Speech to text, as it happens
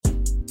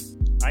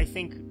I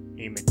think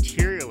a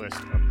materialist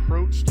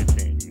approach to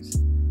things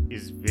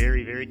is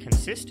very, very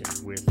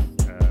consistent with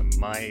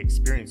my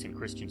experience in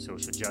Christian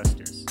social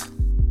justice.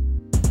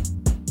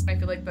 I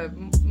feel like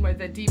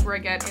the deeper I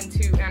get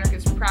into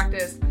anarchist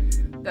practice,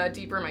 the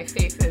deeper my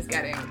faith is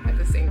getting at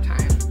the same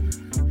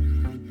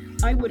time.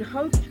 I would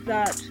hope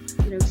that,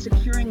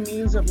 securing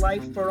means of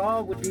life for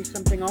all would be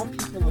something all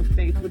people of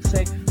faith would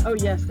say, oh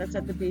yes, that's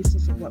at the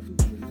basis of what we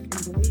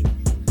believe.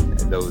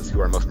 Those who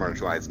are most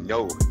marginalized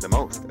know the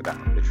most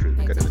about the true,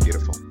 the good, and the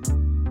beautiful.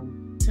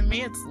 To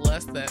me, it's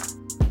less that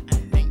I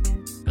think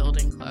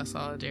building class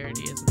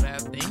solidarity is a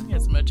bad thing,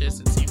 as much as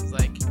it seems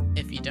like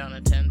if you don't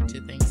attend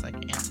to things like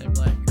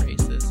anti-Black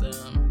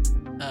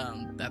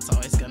racism, that's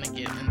always going to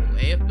get in the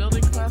way of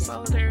building class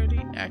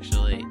solidarity,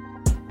 actually.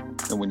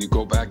 And when you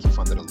go back, you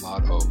find that a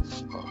lot of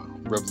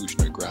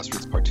revolutionary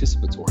grassroots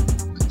participatory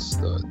movements,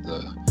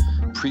 the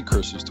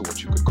precursors to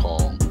what you could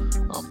call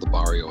the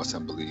barrio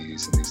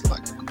assemblies and these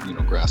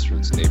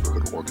grassroots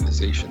neighborhood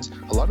organizations,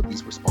 a lot of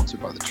these were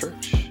sponsored by the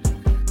church.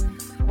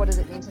 What does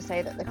it mean to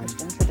say that the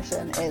Christian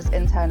tradition is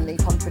internally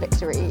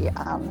contradictory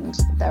and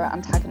there are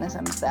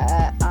antagonisms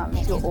there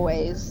and you're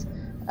always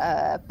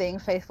being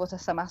faithful to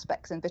some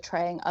aspects and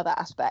betraying other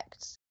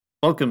aspects?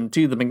 Welcome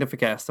to the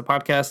Magnificast, a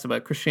podcast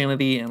about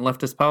Christianity and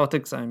leftist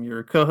politics. I'm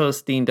your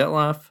co-host, Dean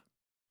Detloff.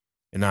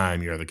 And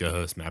I'm your other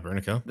co-host, Matt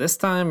Bernico. This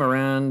time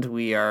around,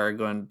 we are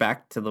going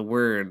back to the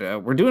Word.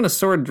 We're doing a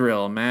sword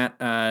drill. Matt,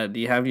 do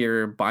you have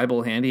your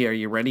Bible handy? Are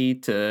you ready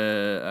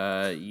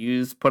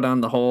to put on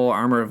the whole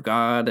armor of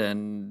God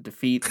and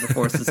defeat the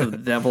forces of the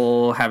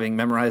devil, having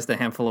memorized a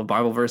handful of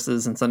Bible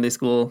verses in Sunday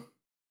school?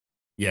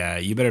 Yeah,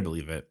 you better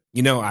believe it.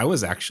 I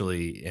was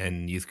actually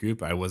in youth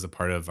group. I was a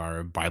part of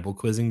our Bible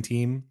quizzing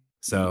team.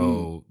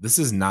 So This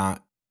is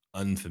not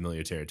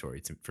unfamiliar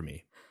territory for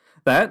me.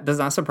 That does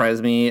not surprise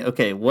me.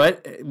 Okay,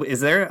 is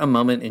there a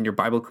moment in your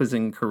Bible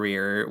quizzing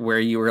career where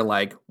you were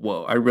like,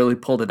 whoa, I really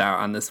pulled it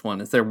out on this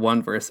one? Is there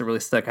one verse that really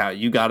stuck out?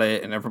 You got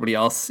it, and everybody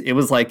else, it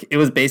was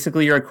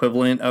basically your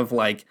equivalent of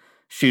like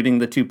shooting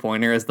the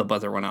 2-pointer as the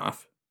buzzer went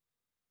off.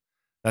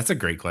 That's a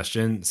great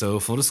question.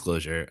 So full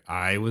disclosure,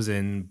 I was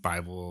in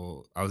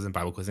Bible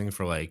quizzing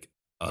for like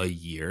a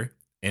year,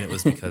 and it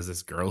was because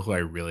this girl who I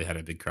really had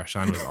a big crush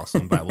on was also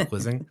in Bible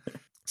quizzing.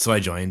 So I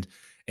joined.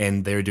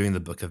 And they were doing the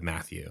book of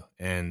Matthew,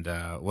 and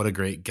what a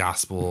great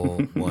gospel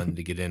one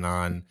to get in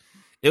on.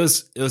 It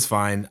was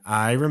fine.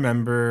 I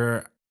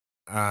remember,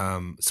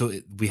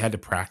 we had to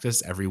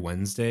practice every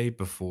Wednesday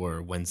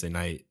before Wednesday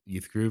night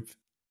youth group,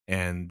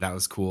 and that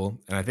was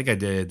cool. And I think I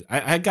did.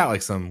 I got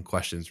like some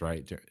questions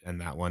right in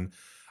that one.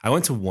 I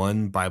went to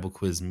one Bible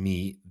quiz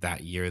meet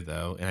that year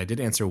though, and I did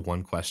answer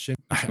one question.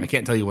 I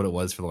can't tell you what it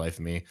was for the life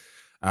of me.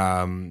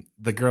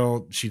 The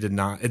girl,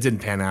 it didn't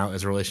pan out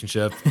as a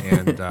relationship,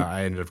 and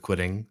I ended up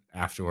quitting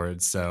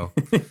afterwards. So,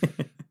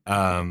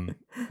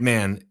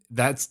 man,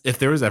 if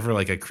there was ever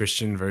like a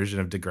Christian version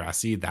of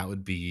Degrassi, that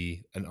would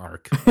be an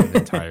arc of the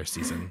entire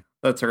season.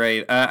 That's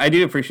right. I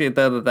do appreciate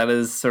that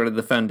is sort of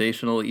the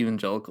foundational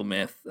evangelical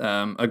myth.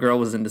 A girl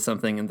was into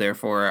something and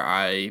therefore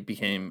I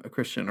became a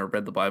Christian or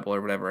read the Bible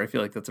or whatever. I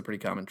feel like that's a pretty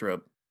common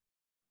trope.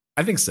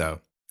 I think so.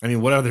 I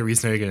mean, what other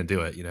reason are you going to do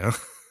it,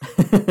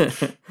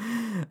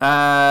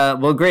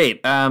 Well,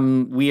 great.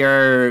 We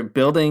are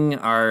building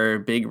our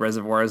big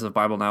reservoirs of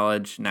Bible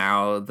knowledge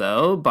now,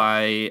 though,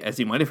 by, as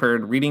you might have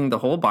heard, reading the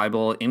whole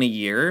Bible in a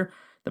year.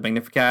 The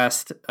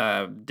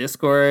Magnificast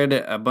Discord,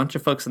 a bunch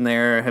of folks in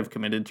there have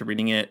committed to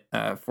reading it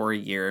for a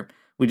year.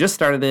 We just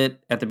started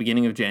it at the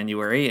beginning of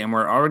January, and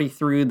we're already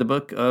through the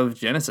book of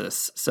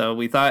Genesis. So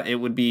we thought it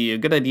would be a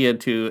good idea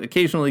to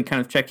occasionally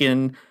kind of check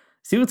in,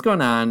 see what's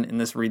going on in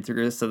this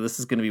read-through. So this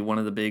is going to be one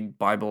of the big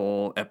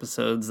Bible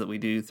episodes that we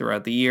do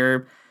throughout the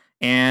year.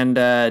 And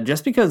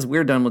just because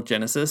we're done with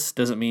Genesis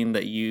doesn't mean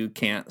that you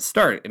can't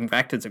start. In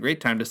fact, it's a great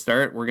time to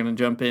start. We're going to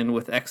jump in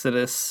with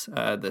Exodus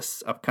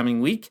this upcoming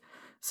week.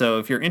 So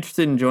if you're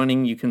interested in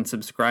joining, you can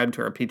subscribe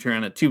to our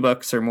Patreon at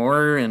 $2 or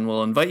more, and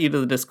we'll invite you to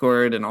the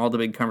Discord, and all the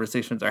big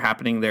conversations are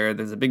happening there.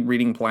 There's a big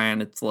reading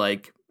plan. It's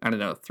like,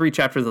 3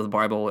 chapters of the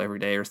Bible every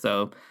day or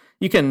so.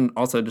 You can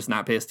also just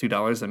not pay us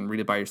 $2 and read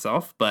it by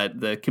yourself, but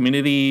the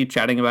community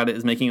chatting about it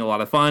is making a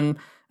lot of fun.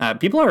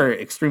 People are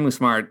extremely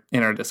smart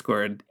in our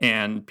Discord,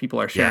 and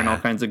people are sharing all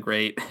kinds of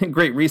great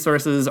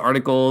resources,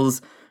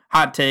 articles,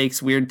 hot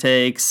takes, weird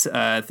takes,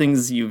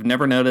 things you've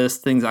never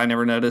noticed, things I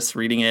never noticed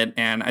reading it.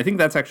 And I think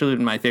that's actually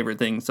been my favorite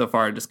thing so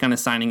far, just kind of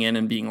signing in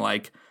and being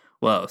like,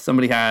 whoa,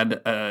 somebody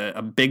had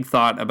a big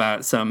thought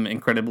about some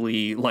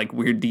incredibly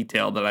weird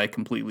detail that I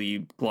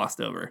completely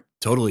glossed over.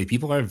 Totally.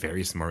 People are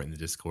very smart in the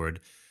Discord,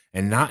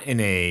 and not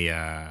in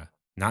an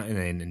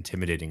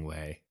intimidating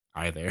way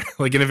either.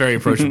 Like in a very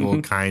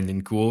approachable, kind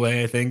and cool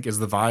way, I think, is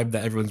the vibe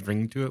that everyone's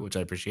bringing to it, which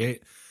I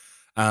appreciate.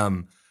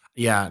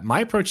 My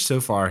approach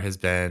so far has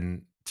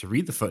been to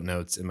read the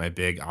footnotes in my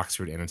big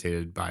Oxford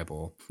annotated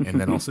Bible, and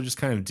then also just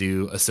kind of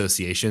do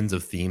associations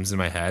of themes in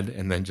my head,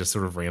 and then just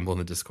sort of ramble in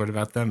the Discord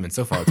about them. And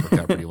so far it's worked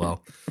out pretty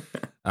well.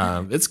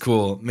 It's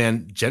cool,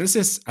 man.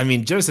 Genesis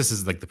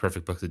is like the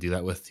perfect book to do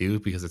that with too,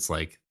 because it's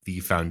like the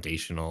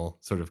foundational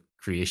sort of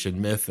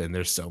creation myth, and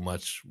there's so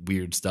much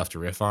weird stuff to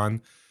riff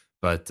on.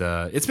 But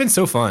it's been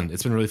so fun.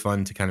 It's been really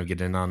fun to kind of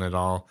get in on it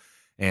all.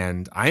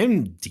 And I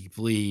am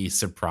deeply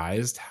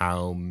surprised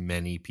how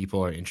many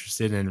people are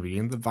interested in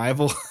reading the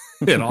Bible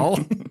at all,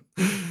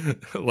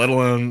 let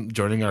alone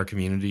joining our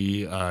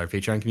community, our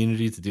Patreon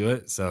community to do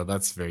it. So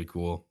that's very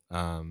cool.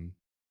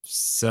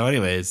 So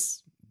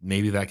anyways,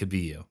 maybe that could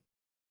be you.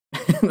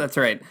 That's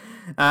right.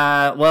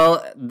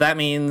 Well, that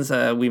means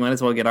we might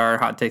as well get our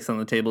hot takes on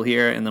the table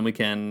here, and then we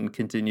can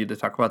continue to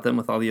talk about them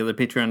with all the other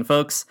Patreon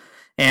folks.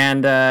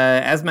 And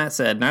as Matt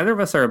said, neither of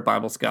us are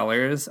Bible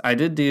scholars. I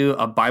did do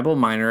a Bible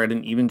minor at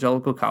an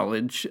evangelical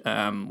college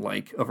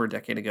like over a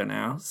decade ago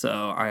now.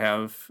 So I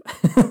have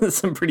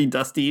some pretty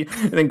dusty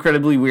and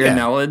incredibly weird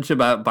knowledge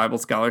about Bible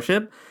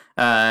scholarship.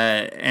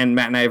 And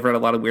Matt and I have read a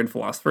lot of weird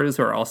philosophers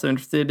who are also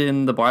interested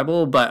in the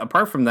Bible. But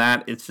apart from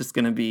that, it's just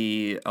going to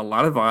be a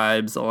lot of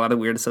vibes, a lot of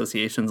weird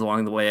associations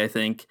along the way, I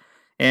think.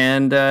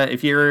 And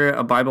if you're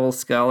a Bible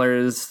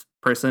scholars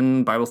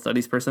person, Bible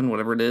studies person,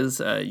 whatever it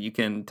is, you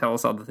can tell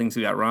us all the things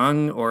we got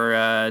wrong, or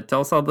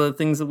tell us all the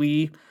things that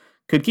we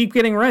could keep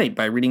getting right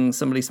by reading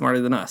somebody smarter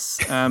than us.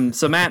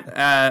 So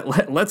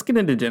Matt, let's get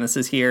into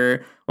Genesis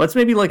here. What's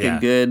maybe like a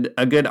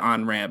good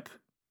on-ramp?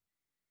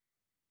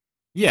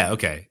 Yeah,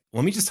 okay.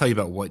 Let me just tell you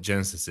about what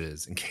Genesis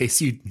is, in case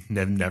you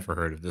have never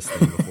heard of this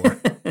thing before.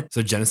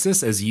 So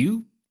Genesis, as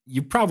you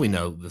probably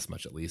know this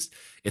much at least,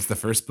 it's the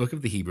first book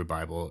of the Hebrew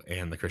Bible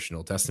and the Christian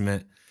Old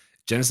Testament.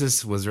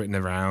 Genesis was written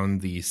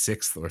around the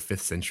 6th or 5th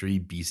century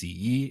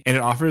BCE, and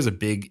it offers a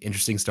big,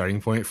 interesting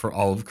starting point for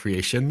all of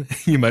creation.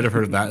 You might have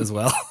heard of that as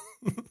well.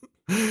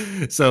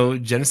 So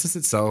Genesis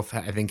itself,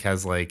 I think,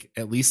 has like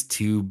at least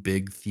 2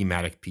 big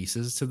thematic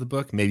pieces to the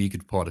book. Maybe you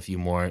could pull out a few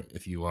more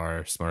if you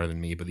are smarter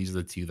than me, but these are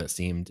the 2 that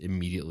seemed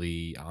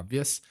immediately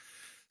obvious.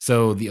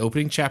 So the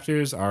opening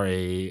chapters are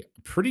a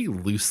pretty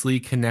loosely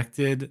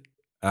connected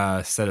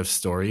set of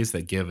stories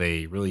that give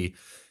a really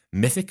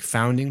mythic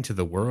founding to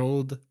the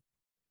world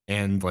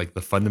and like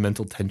the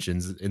fundamental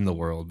tensions in the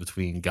world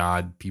between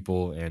God,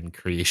 people, and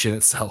creation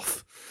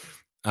itself.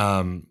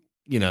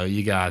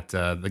 You got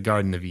the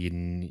Garden of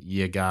Eden,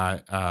 you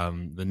got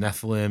the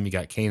Nephilim, you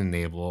got Cain and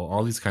Abel,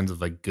 all these kinds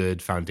of like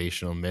good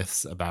foundational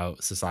myths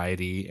about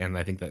society, and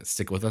I think that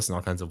stick with us in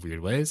all kinds of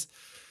weird ways.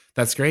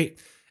 That's great.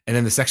 And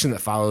then the section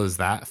that follows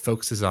that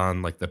focuses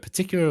on like the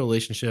particular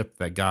relationship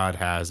that God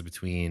has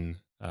between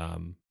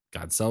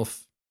God's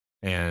self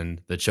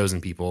and the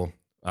chosen people,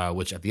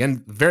 which at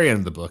the very end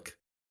of the book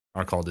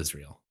are called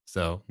Israel.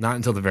 So not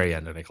until the very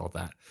end are they called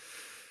that.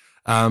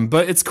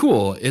 But it's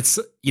cool. It's,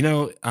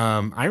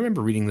 I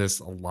remember reading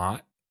this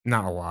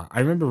not a lot.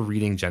 I remember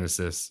reading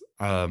Genesis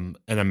an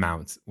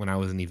amount when I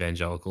was an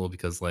evangelical,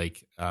 because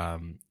like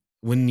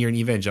when you're an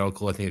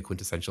evangelical, I think a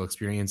quintessential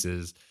experience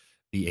is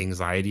the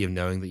anxiety of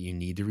knowing that you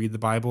need to read the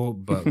Bible,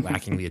 but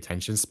lacking the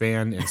attention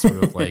span and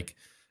sort of like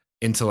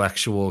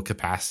intellectual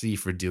capacity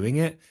for doing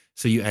it.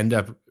 So you end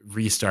up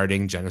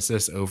restarting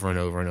Genesis over and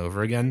over and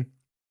over again.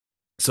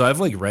 So I've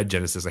like read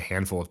Genesis a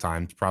handful of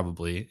times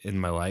probably in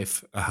my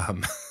life.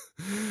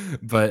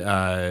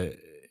 But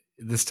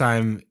this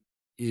time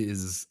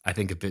is, I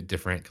think, a bit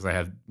different because I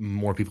have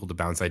more people to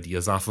bounce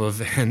ideas off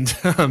of, and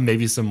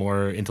maybe some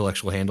more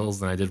intellectual handles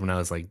than I did when I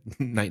was like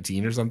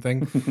 19 or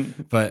something.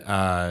 But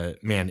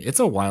man, it's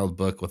a wild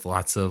book with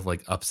lots of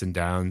like ups and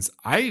downs.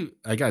 I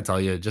gotta tell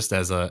you, just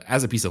as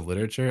a piece of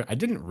literature, I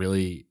didn't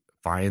really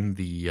find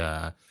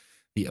the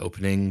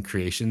opening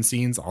creation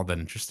scenes all that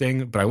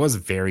interesting, but I was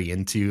very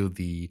into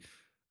the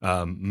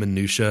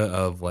minutia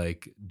of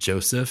like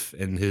Joseph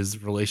and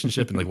his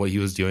relationship and like what he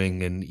was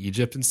doing in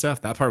Egypt and stuff.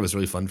 That part was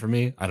really fun for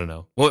me. I don't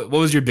know. What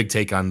was your big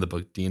take on the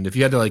book, Dean? If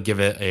you had to like give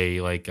it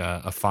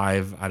a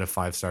 5 out of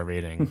 5 star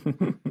rating,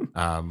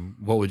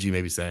 what would you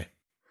maybe say?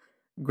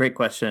 Great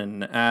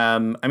question.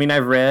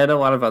 I've read a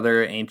lot of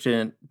other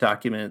ancient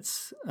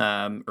documents,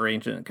 or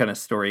ancient kind of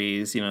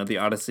stories, the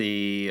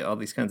Odyssey, all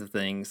these kinds of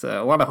things.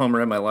 A lot of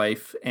Homer in my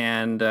life.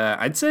 And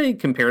I'd say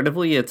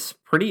comparatively, it's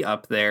pretty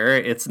up there.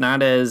 It's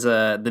not as,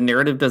 the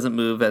narrative doesn't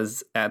move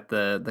as at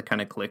the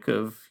kind of click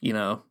of,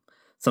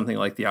 something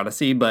like the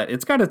Odyssey, but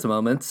it's got its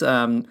moments.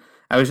 I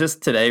was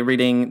just today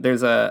reading,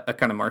 there's a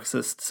kind of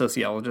Marxist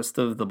sociologist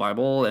of the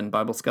Bible and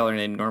Bible scholar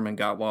named Norman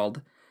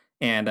Gottwald.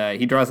 And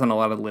he draws on a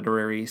lot of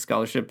literary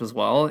scholarship as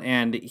well.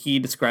 And he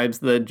describes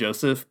the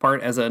Joseph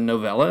part as a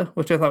novella,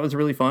 which I thought was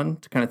really fun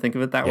to kind of think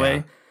of it that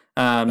way.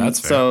 That's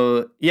fair.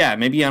 So, yeah,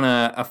 maybe on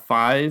a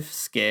 5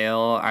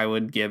 scale, I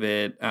would give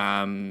it,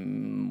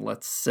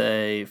 let's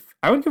say,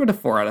 I would give it a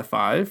 4 out of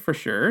 5 for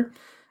sure.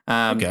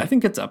 Okay. I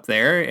think it's up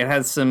there. It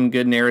has some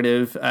good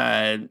narrative.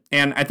 And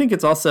I think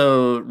it's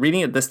also,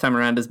 reading it this time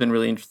around has been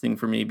really interesting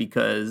for me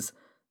because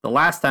the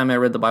last time I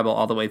read the Bible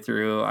all the way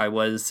through, I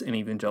was an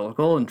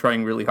evangelical and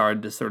trying really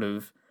hard to sort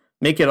of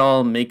make it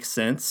all make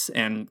sense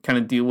and kind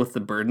of deal with the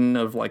burden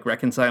of like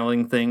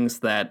reconciling things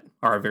that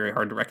are very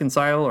hard to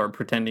reconcile or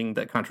pretending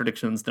that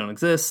contradictions don't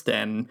exist,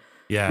 and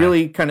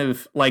really kind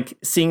of like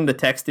seeing the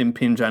text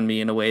impinge on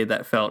me in a way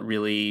that felt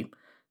really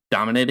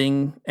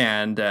dominating.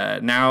 And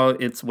now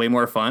it's way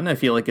more fun. I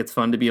feel like it's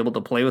fun to be able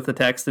to play with the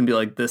text and be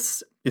like,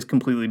 this is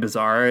completely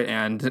bizarre,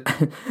 and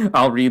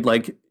I'll read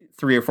like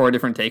 3 or 4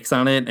 different takes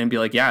on it and be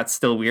like, yeah, it's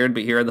still weird,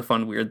 but here are the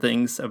fun weird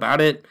things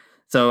about it.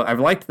 So I've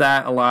liked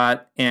that a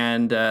lot.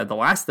 And the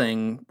last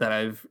thing that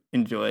I've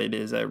enjoyed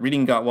is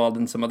reading Gottwald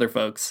and some other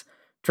folks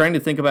trying to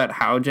think about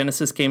how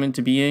Genesis came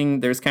into being.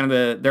 There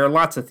are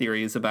lots of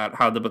theories about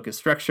how the book is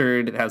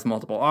structured. It has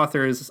multiple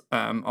authors,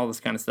 all this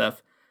kind of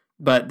stuff.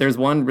 But there's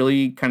one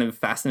really kind of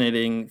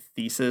fascinating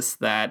thesis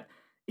that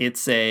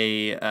it's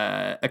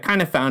a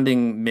kind of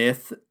founding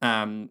myth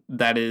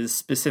that is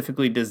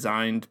specifically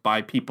designed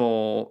by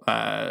people,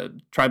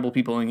 tribal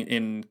people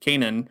in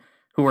Canaan,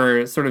 who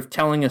are sort of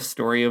telling a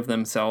story of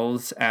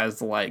themselves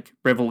as like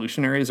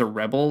revolutionaries or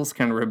rebels,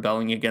 kind of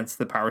rebelling against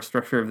the power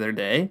structure of their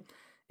day.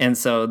 And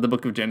so the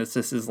book of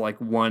Genesis is like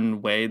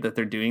one way that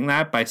they're doing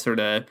that, by sort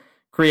of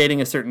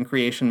creating a certain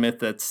creation myth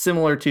that's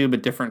similar to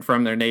but different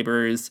from their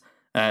neighbors,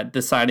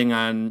 deciding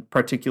on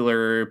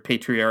particular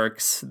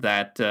patriarchs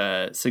that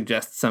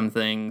suggest some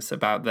things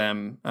about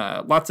them,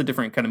 lots of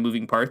different kind of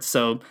moving parts.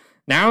 So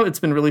now it's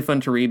been really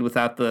fun to read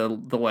without the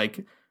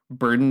like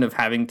burden of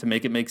having to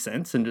make it make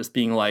sense, and just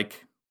being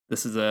like,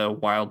 this is a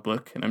wild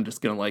book and I'm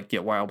just gonna like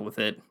get wild with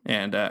it.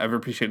 And I've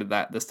appreciated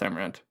that this time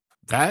around.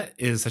 That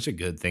is such a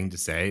good thing to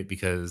say,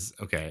 because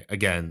okay,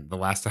 again, the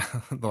last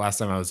time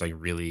I was like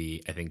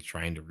really, I think,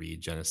 trying to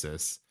read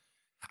Genesis.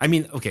 I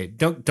mean, okay,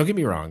 don't get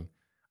me wrong.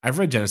 I've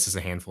read Genesis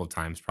a handful of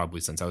times,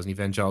 probably since I was an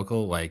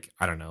evangelical, like,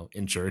 I don't know,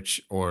 in church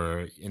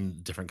or in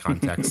different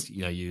contexts.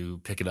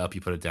 You pick it up,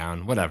 you put it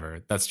down,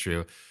 whatever. That's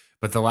true.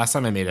 But the last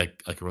time I made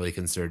a really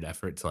concerted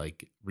effort to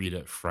like read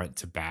it front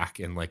to back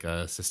in like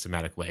a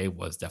systematic way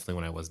was definitely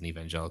when I was an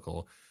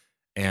evangelical.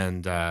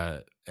 And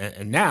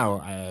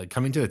now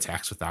coming to the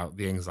text without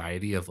the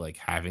anxiety of like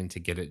having to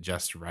get it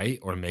just right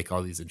or make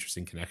all these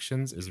interesting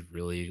connections is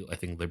really, I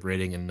think,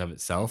 liberating in and of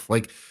itself.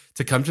 Like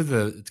to come to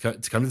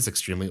this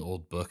extremely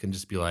old book and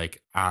just be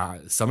like,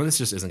 some of this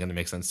just isn't going to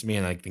make sense to me,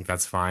 and I think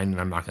that's fine,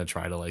 and I'm not going to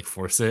try to like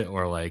force it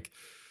or like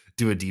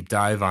do a deep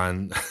dive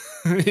on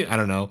I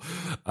don't know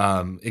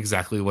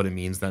exactly what it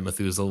means that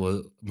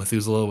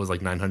Methuselah was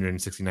like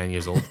 969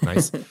 years old.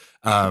 Nice.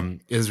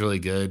 Is really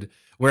good.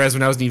 Whereas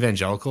when I was an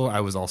evangelical, I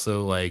was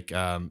also like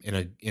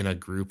in a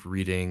group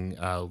reading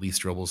Lee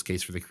Strobel's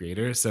Case for the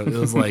Creator. So it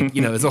was like,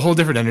 it's a whole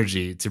different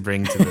energy to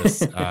bring to this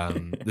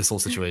this whole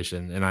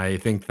situation. And I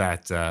think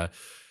that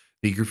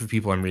the group of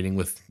people I'm reading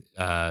with,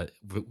 the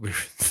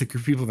group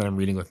of people that I'm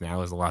reading with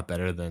now is a lot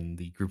better than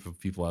the group of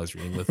people I was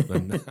reading with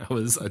when I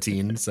was a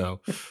teen.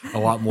 So a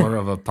lot more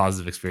of a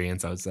positive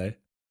experience, I would say.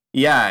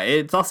 Yeah,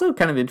 it's also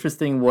kind of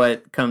interesting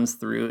what comes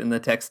through in the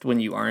text when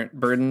you aren't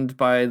burdened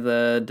by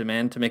the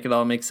demand to make it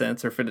all make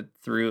sense or fit it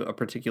through a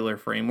particular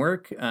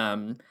framework.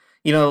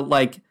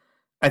 Like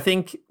I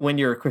think when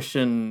you're a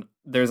Christian,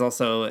 there's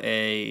also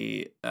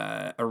a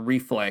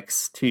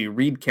reflex to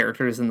read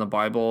characters in the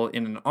Bible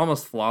in an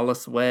almost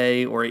flawless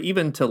way, or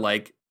even to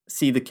like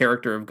see the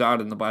character of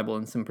God in the Bible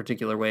in some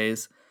particular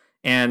ways,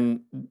 and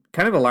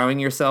kind of allowing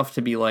yourself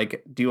to be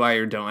like, do I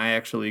or don't I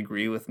actually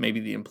agree with maybe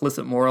the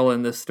implicit moral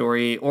in this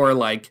story? Or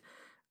like,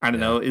 I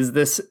don't know, is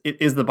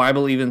the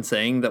Bible even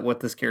saying that what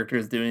this character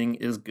is doing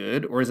is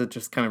good? Or is it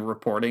just kind of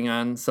reporting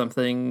on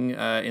something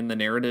in the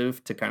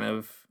narrative to kind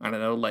of, I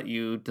don't know, let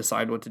you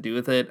decide what to do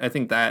with it? I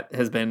think that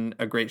has been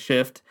a great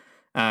shift.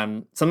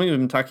 Something we've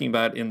been talking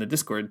about in the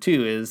Discord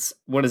too is,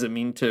 what does it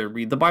mean to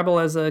read the Bible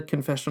as a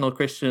confessional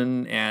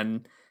Christian?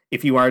 And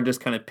if you are just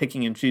kind of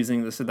picking and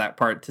choosing this or that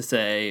part to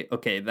say,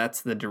 okay,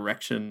 that's the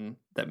direction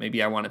that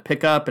maybe I want to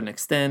pick up and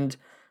extend,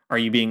 are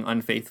you being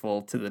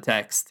unfaithful to the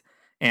text?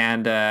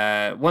 And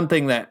one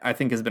thing that I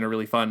think has been a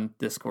really fun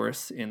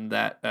discourse in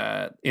that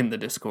in the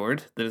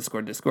Discord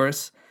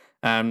discourse,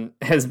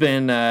 has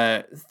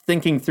been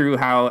thinking through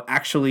how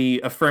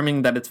actually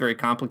affirming that it's very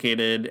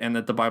complicated and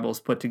that the Bible is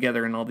put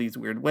together in all these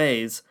weird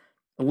ways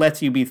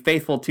lets you be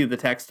faithful to the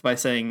text by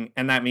saying,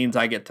 and that means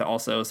I get to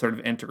also sort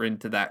of enter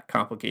into that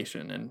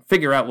complication and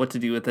figure out what to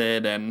do with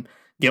it and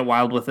get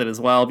wild with it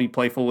as well, be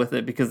playful with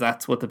it, because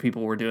that's what the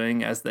people were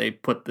doing as they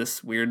put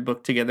this weird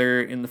book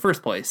together in the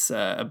first place.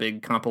 A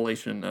big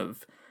compilation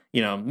of,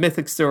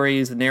 mythic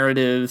stories,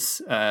 narratives,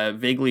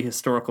 vaguely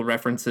historical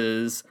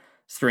references,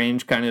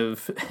 strange kind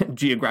of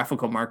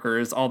geographical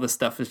markers. All this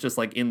stuff is just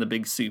like in the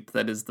big soup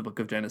that is the book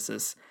of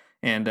Genesis.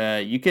 And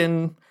you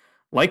can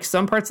like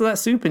some parts of that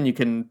soup, and you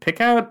can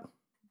pick out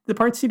the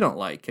parts you don't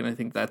like. And I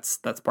think that's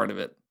part of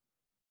it.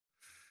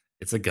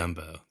 It's a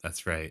gumbo.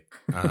 That's right.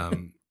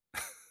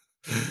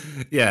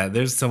 Yeah,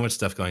 there's so much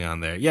stuff going on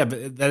there. Yeah, but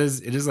it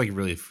is like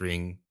really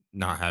freeing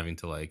not having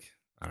to like,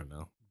 I don't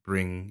know,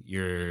 bring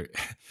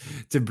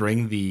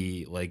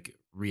the like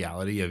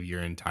reality of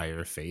your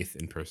entire faith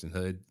and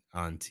personhood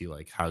onto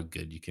like how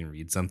good you can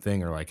read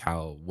something or like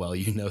how well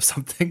you know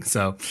something.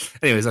 So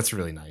anyways, that's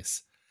really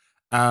nice.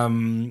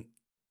 Um,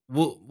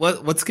 we'll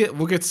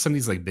get to some of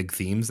these like big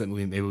themes that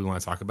maybe we want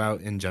to talk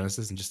about in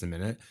Genesis in just a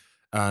minute.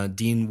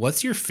 Dean,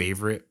 what's your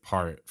favorite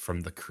part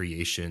from the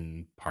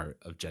creation part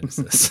of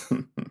Genesis?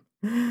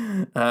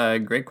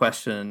 Great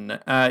question.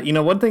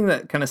 One thing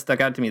that kind of stuck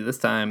out to me this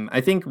time,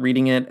 I think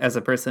reading it as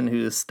a person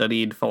who's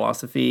studied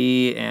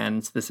philosophy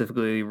and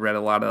specifically read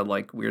a lot of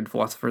like weird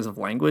philosophers of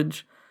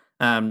language,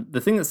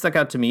 the thing that stuck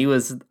out to me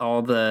was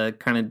all the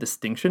kind of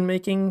distinction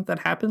making that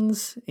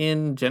happens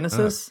in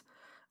Genesis.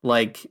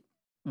 Like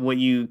what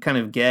you kind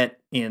of get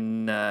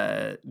in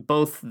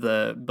both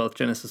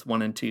Genesis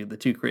 1 and 2, the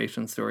two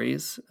creation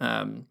stories.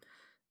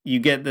 You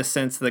get this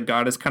sense that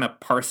God is kind of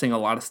parsing a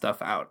lot of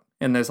stuff out.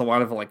 And there's a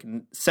lot of like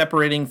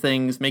separating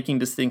things, making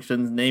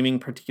distinctions, naming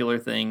particular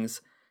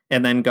things.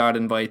 And then God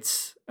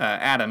invites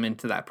Adam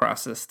into that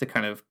process to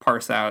kind of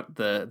parse out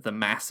the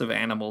mass of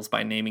animals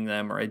by naming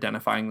them or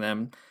identifying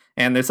them.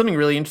 And there's something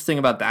really interesting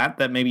about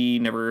that maybe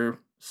never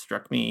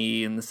struck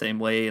me in the same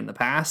way in the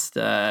past.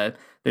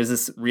 There's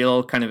this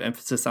real kind of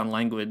emphasis on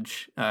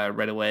language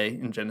right away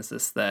in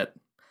Genesis that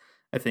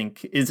I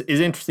think is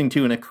interesting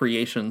too in a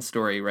creation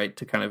story, right?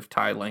 To kind of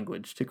tie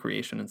language to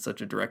creation in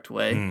such a direct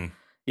way. Mm.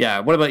 Yeah.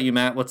 What about you,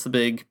 Matt? What's the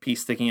big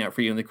piece sticking out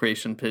for you in the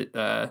creation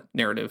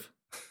narrative?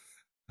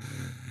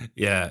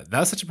 Yeah, that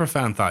was such a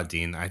profound thought,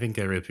 Dean. I think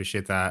I really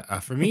appreciate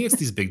that. For me, it's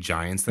these big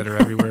giants that are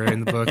everywhere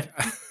in the book.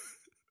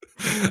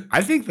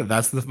 I think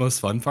that's the most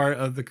fun part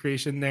of the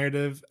creation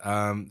narrative.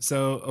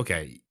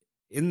 Okay,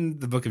 in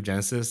the book of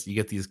Genesis, you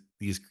get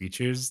these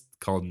creatures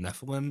called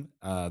Nephilim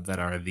that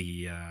are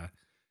the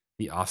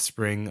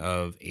offspring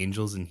of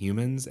angels and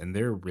humans, and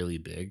they're really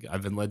big.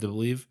 I've been led to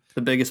believe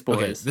the biggest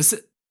boys.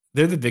 Okay,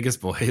 they're the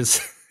biggest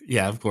boys.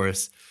 Yeah, of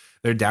course.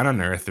 They're down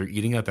on Earth. They're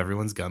eating up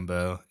everyone's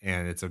gumbo,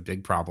 and it's a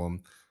big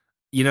problem.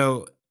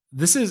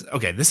 This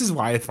is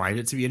why I find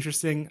it to be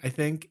interesting. I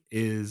think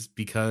is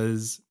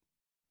because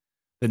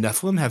the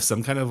Nephilim have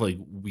some kind of like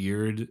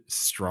weird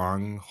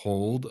strong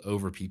hold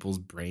over people's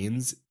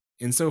brains,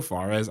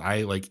 insofar as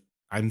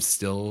I'm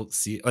still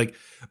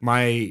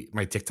my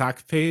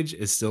TikTok page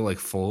is still like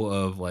full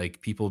of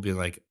like people being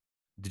like,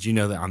 did you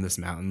know that on this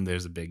mountain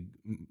there's a big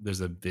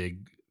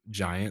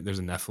giant, there's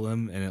a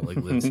Nephilim and it like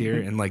lives here?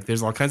 And like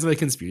there's all kinds of like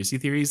conspiracy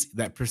theories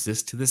that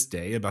persist to this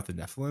day about the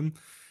Nephilim.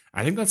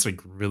 I think that's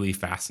like really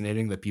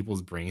fascinating that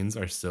people's brains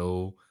are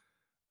so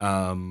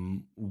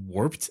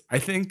warped, I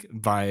think,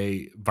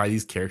 by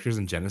these characters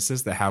in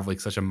Genesis that have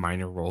like such a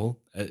minor role.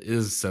 It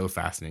is so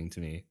fascinating to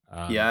me.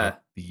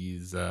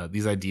 These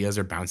ideas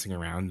are bouncing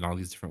around in all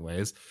these different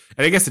ways.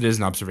 And I guess it is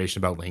an observation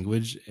about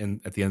language, and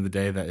at the end of the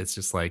day that it's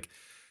just like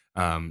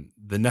the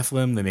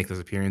Nephilim, they make this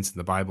appearance in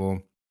the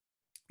Bible.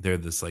 They're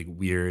this like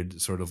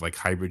weird sort of like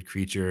hybrid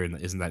creature, and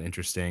isn't that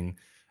interesting?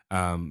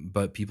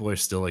 But people are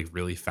still like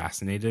really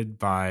fascinated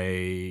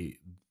by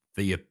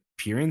the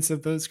appearance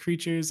of those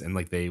creatures, and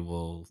like they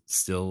will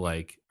still,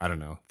 like, I don't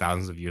know,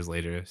 thousands of years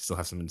later still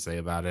have something to say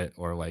about it,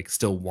 or like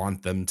still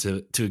want them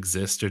to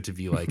exist, or to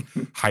be like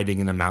hiding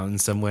in a mountain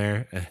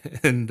somewhere.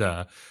 And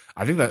I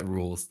think that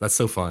rules. That's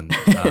so fun.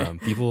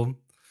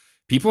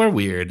 People are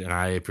weird, and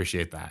I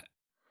appreciate that.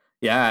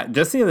 Yeah,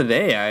 just the other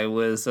day I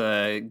was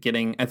I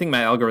think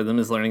my algorithm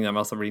is learning that I'm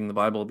also reading the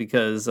Bible,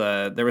 because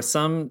there was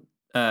some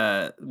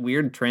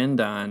weird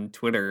trend on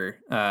Twitter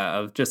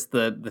of just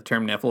the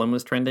term Nephilim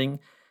was trending.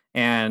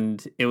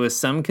 And it was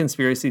some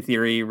conspiracy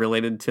theory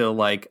related to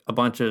like a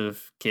bunch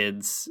of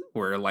kids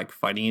were like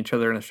fighting each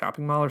other in a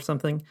shopping mall or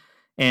something.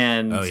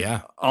 And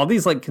all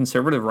these like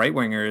conservative right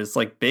wingers,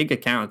 like big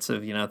accounts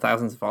of,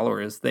 thousands of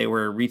followers, they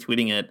were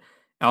retweeting it,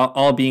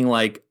 all being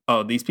like,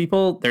 oh, these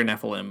people, they're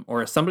Nephilim,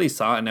 or somebody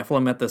saw a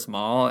Nephilim at this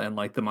mall and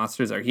like the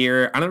monsters are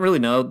here. I don't really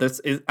know.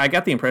 I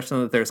got the impression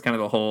that there's kind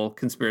of a whole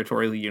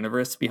conspiratorial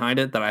universe behind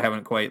it that I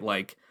haven't quite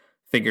like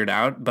figured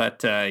out, but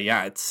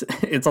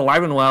it's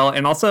alive and well.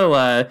 And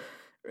also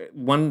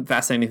one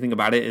fascinating thing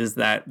about it is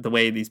that the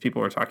way these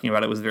people were talking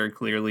about it was very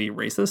clearly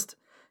racist,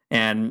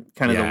 and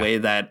kind of the way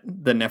that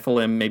the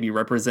Nephilim maybe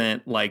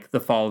represent like the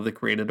fall of the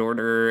created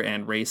order,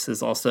 and race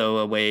is also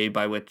a way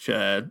by which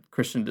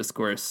Christian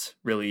discourse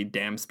really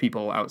damns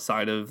people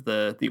outside of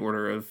the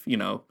order of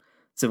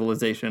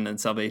civilization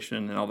and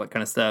salvation and all that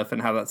kind of stuff,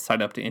 and how that's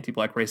tied up to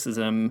anti-Black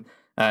racism.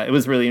 It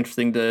was really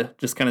interesting to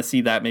just kind of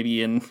see that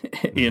maybe in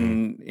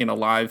a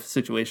live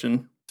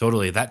situation.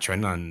 Totally. That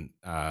trend on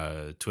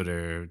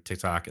Twitter,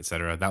 TikTok,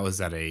 etc., that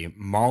was at a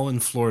mall in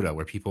Florida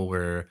where people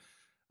were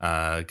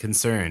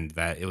concerned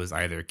that it was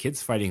either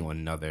kids fighting one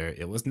another,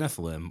 it was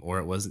Nephilim, or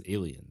it was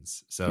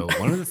aliens. So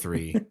one of the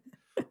three.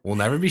 We'll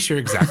never be sure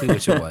exactly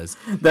which it was.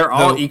 They're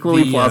all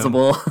equally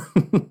plausible.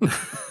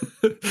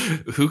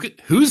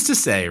 Who's to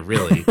say,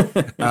 really?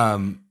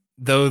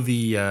 Though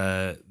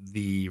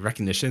the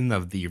recognition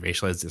of the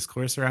racialized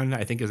discourse around it,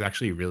 I think, is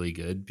actually really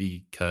good,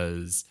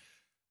 because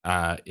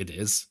it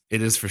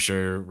is for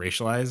sure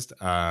racialized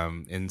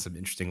in some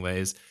interesting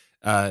ways.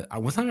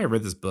 One time I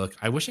read this book,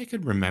 I wish I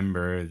could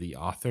remember the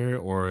author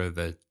or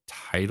the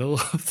title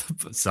of the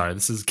book. Sorry,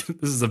 this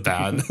is a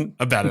bad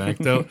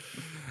anecdote.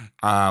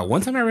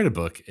 One time I read a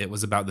book. It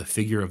was about the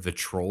figure of the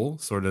troll,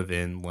 sort of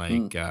in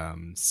like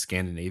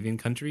Scandinavian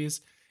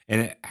countries,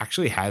 and it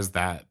actually has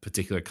that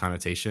particular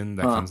connotation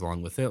that comes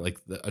along with it. Like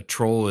a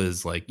troll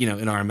is like, you know,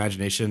 in our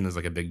imagination is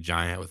like a big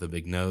giant with a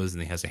big nose,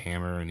 and he has a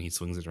hammer and he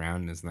swings it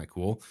around, and isn't that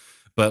cool?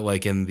 But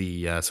like in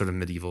the sort of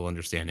medieval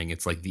understanding,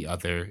 it's like the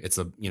other. It's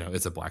a, you know,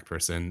 it's a black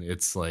person.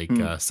 It's like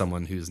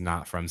someone who's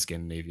not from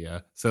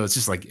Scandinavia. So it's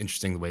just like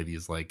interesting the way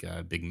these like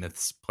big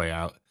myths play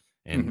out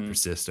and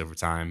persist over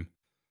time.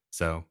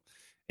 So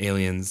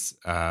aliens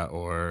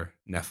or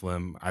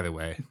Nephilim, either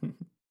way,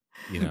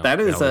 you know,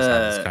 that is always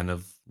have this kind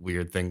of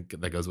weird thing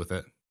that goes with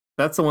it.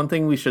 That's the one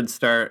thing we should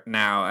start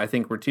now. I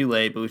think we're too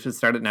late, but we should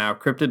start it now.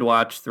 Cryptid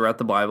watch throughout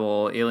the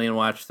Bible, alien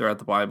watch throughout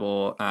the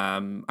Bible.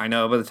 I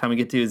know by the time we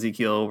get to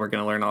Ezekiel, we're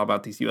going to learn all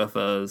about these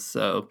UFOs.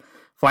 So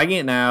flagging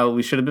it now.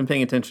 We should have been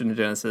paying attention to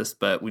Genesis,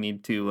 but we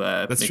need to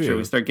make sure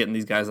we start getting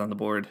these guys on the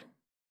board.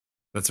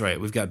 That's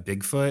right. We've got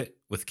Bigfoot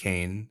with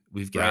Cain.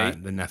 We've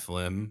got the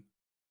Nephilim.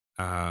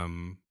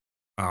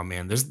 Oh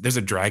man, there's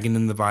a dragon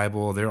in the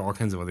Bible. There are all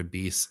kinds of other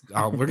beasts.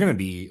 We're gonna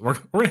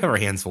have our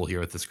hands full here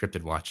with this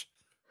cryptid watch.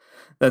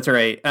 That's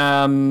right.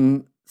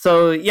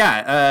 So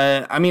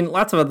yeah, I mean,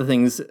 lots of other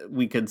things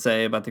we could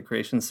say about the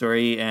creation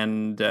story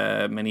and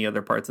many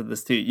other parts of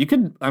this too. You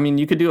could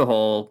do a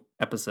whole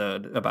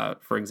episode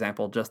about, for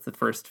example, just the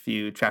first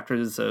few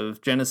chapters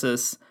of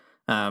Genesis.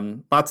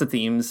 Lots of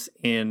themes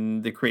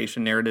in the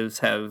creation narratives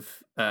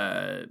have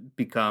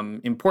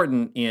become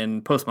important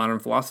in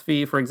postmodern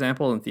philosophy, for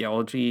example, and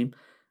theology.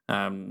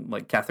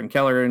 Like Catherine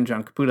Keller and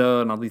John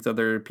Caputo and all these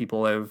other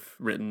people have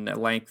written at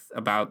length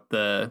about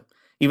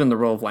even the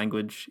role of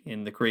language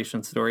in the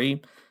creation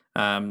story.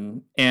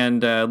 And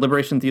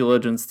liberation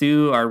theologians,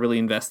 too, are really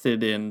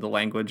invested in the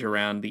language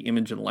around the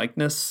image and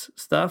likeness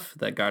stuff,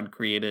 that God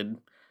created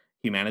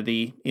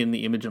humanity in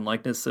the image and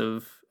likeness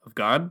of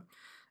God.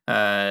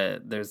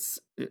 There's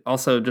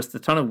also just a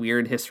ton of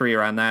weird history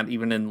around that,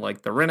 even in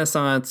like the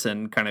Renaissance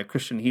and kind of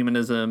Christian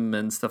humanism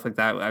and stuff like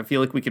that. I feel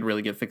like we could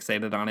really get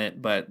fixated on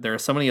it, but there are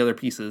so many other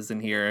pieces in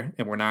here,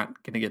 and we're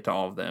not going to get to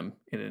all of them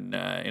in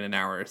an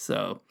hour.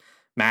 So,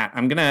 Matt,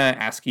 I'm gonna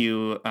ask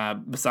you,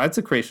 besides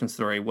the creation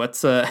story,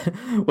 what's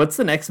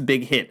the next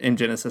big hit in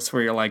Genesis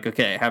where you're like,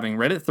 okay, having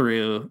read it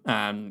through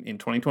in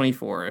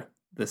 2024,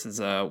 this is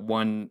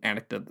one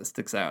anecdote that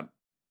sticks out.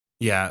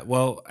 Yeah,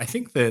 well, I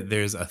think that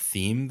there's a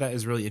theme that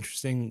is really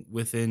interesting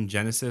within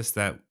Genesis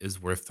that is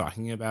worth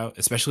talking about,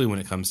 especially when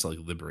it comes to like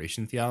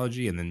liberation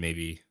theology, and then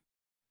maybe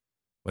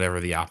whatever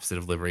the opposite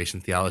of liberation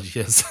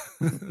theology is,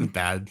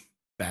 bad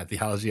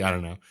theology. I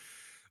don't know,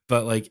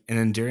 but like an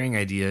enduring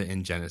idea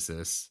in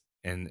Genesis.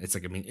 And it's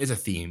like, I mean, it's a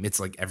theme. It's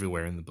like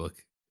everywhere in the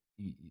book.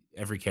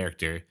 Every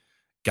character,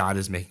 God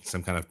is making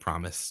some kind of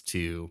promise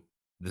to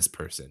this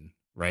person,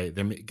 right?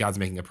 God's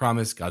making a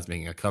promise. God's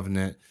making a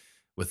covenant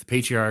with the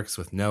patriarchs,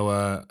 with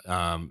Noah.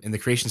 In the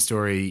creation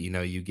story, you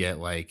know, you get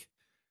like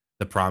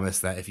the promise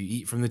that if you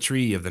eat from the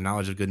tree of the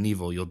knowledge of good and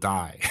evil, you'll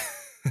die,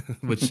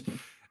 which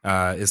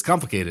is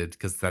complicated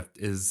because that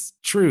is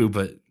true,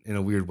 but in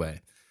a weird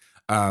way.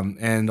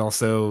 And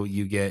also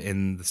you get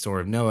in the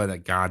story of Noah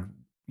that God,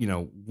 you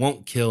know,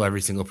 won't kill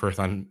every single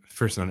person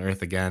on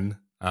earth again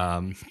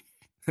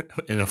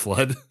in a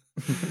flood.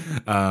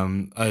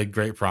 A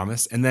great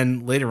promise. And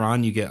then later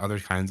on, you get other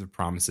kinds of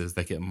promises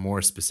that get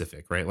more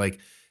specific, right? Like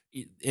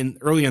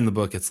early in the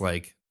book, it's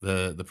like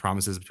the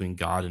promises between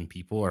God and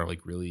people are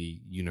like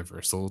really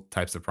universal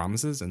types of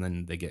promises, and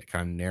then they get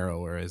kind of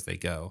narrower as they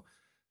go.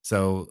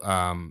 So,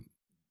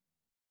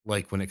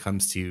 like when it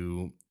comes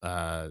to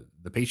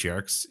the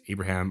patriarchs,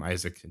 Abraham,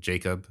 Isaac,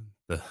 Jacob,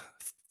 the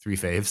three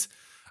faves.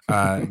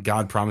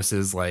 God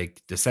promises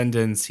like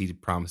descendants. He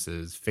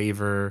promises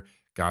favor.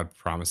 God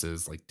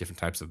promises like different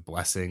types of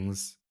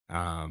blessings,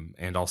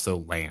 and also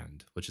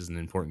land, which is an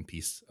important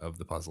piece of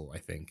the puzzle, I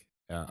think.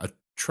 A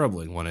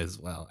troubling one as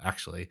well,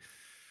 actually.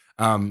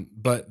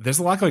 But there's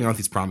a lot going on with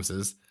these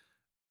promises.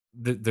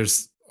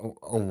 There's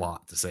a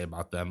lot to say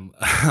about them.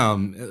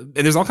 And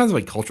there's all kinds of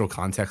like cultural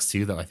context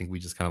too that I think we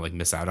just kind of like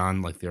miss out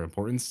on, like their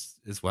importance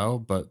as well,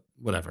 but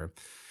whatever.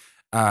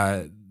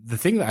 The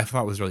thing that I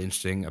thought was really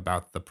interesting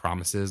about the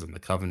promises and the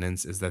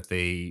covenants is that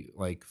they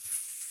like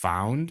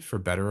found, for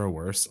better or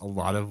worse, a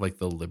lot of like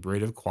the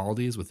liberative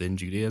qualities within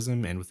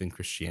Judaism and within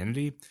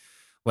Christianity.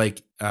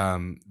 Like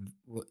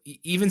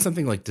even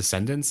something like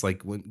descendants,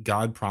 like when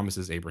God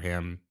promises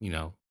Abraham, you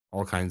know,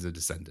 all kinds of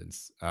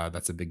descendants,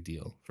 that's a big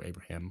deal for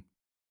Abraham.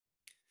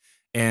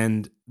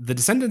 And the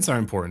descendants are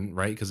important,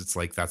 right? Because it's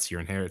like that's your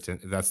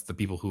inheritance. That's the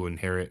people who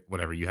inherit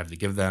whatever you have to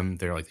give them.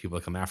 They're like the people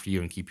that come after you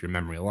and keep your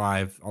memory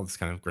alive. All this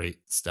kind of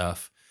great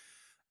stuff.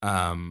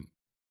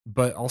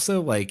 But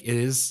also like it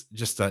is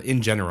just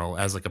in general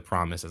as like a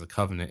promise, as a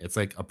covenant. It's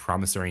like a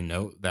promissory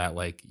note that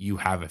like you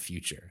have a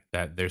future,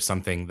 that there's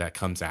something that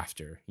comes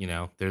after. You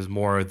know, there's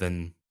more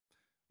than,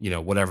 you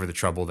know, whatever the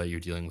trouble that you're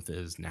dealing with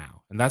is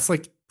now, and that's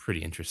like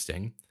pretty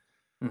interesting.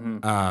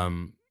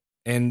 Mm-hmm.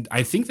 And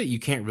I think that you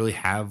can't really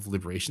have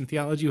liberation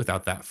theology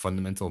without that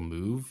fundamental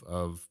move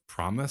of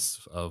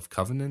promise, of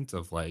covenant,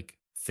 of like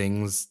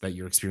things that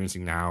you're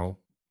experiencing now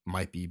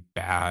might be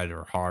bad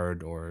or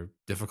hard or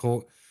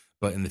difficult,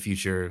 but in the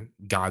future,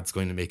 God's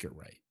going to make it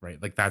right, right?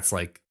 That's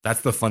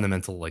the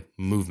fundamental like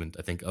movement,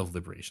 I think, of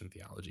liberation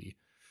theology.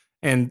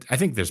 And I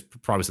think there's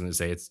probably something to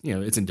say it's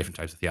in different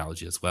types of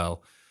theology as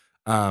well.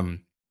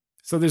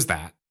 So there's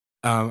that.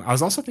 I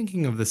was also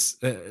thinking of this,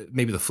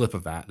 maybe the flip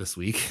of that this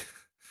week.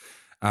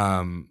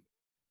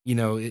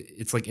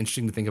 It's like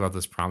interesting to think about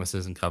those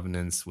promises and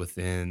covenants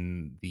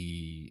within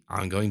the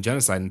ongoing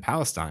genocide in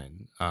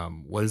Palestine.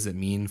 What does it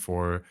mean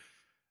for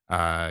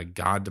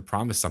God to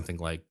promise something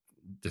like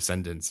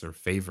descendants or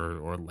favor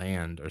or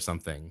land or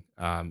something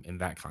in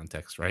that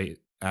context, right?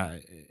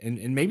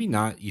 And maybe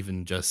not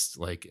even just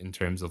like in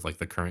terms of like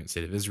the current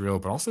state of Israel,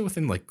 but also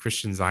within like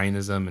Christian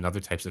Zionism and other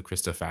types of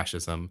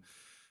Christofascism.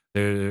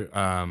 There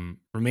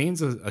remains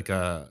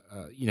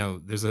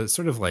there's a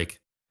sort of like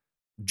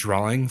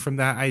drawing from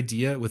that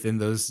idea within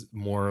those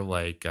more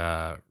like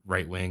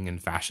right wing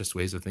and fascist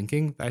ways of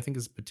thinking that I think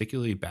is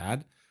particularly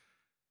bad.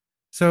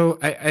 So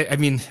I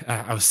mean,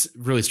 I was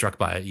really struck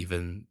by it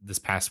even this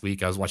past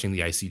week. I was watching the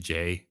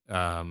ICJ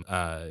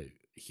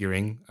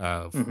hearing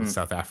of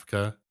South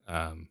Africa.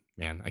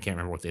 Man, I can't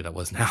remember what day that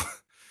was now.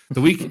 The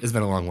week has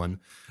been a long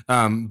one.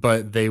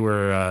 But they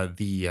were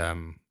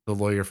the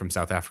lawyer from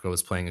South Africa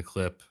was playing a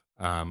clip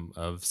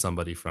of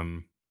somebody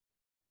from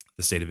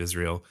the state of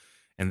Israel,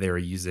 and they were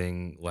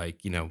using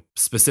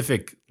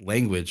specific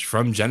language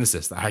from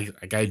Genesis that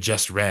I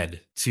just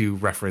read to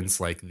reference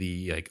like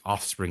the like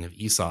offspring of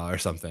Esau or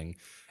something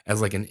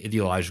as like an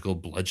ideological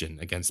bludgeon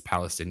against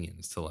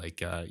Palestinians to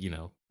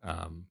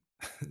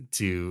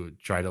to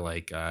try to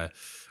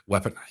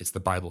weaponize the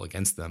Bible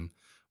against them,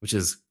 which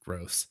is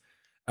gross.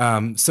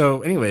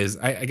 So anyways,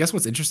 I guess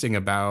what's interesting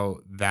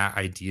about that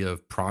idea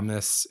of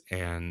promise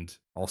and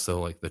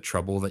also like the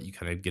trouble that you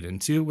kind of get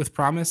into with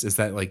promise is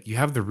that like you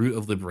have the root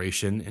of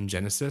liberation in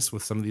Genesis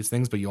with some of these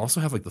things, but you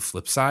also have like the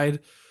flip side,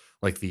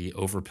 like the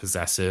over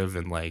possessive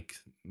and like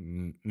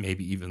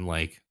maybe even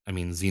like, I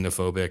mean,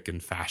 xenophobic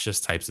and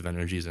fascist types of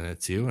energies in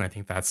it too. And I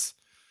think that's,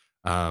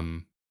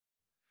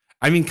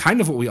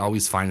 kind of what we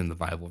always find in the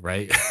Bible,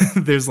 right?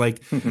 There's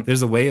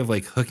a way of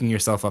like hooking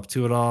yourself up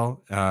to it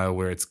all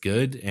where it's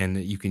good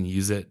and you can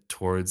use it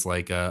towards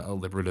like a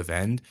liberative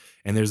end.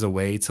 And there's a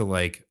way to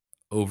like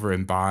over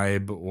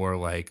imbibe or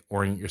like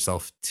orient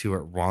yourself to it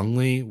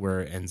wrongly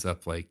where it ends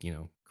up like,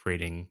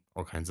 creating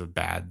all kinds of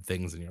bad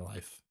things in your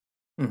life.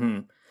 Mm-hmm.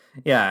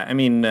 Yeah, I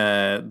mean,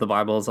 the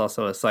Bible is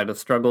also a site of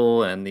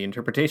struggle, and the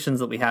interpretations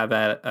that we have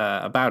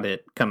about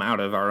it come out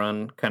of our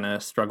own kind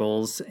of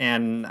struggles.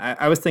 And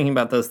I was thinking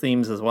about those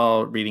themes as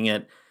well, reading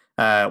it.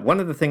 One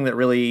of the things that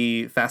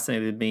really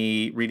fascinated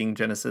me reading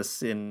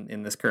Genesis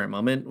in this current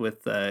moment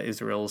with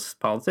Israel's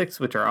politics,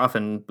 which are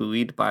often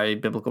buoyed by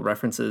biblical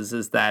references,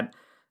 is that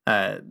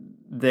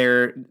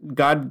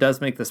God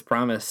does make this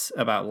promise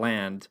about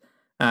land.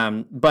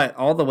 But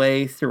all the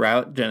way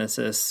throughout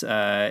Genesis,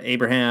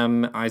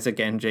 Abraham,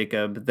 Isaac, and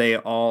Jacob, they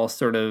all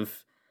sort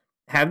of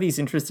have these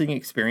interesting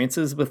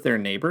experiences with their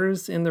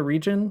neighbors in the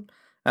region.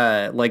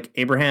 Like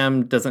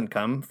Abraham doesn't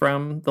come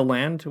from the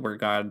land where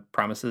God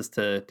promises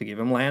to give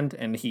him land,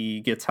 and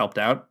he gets helped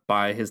out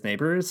by his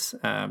neighbors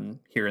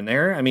here and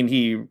there. I mean,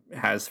 he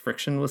has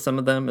friction with some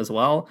of them as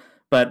well.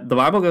 But the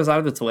Bible goes out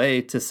of its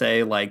way to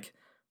say, like,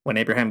 when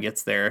Abraham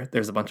gets there,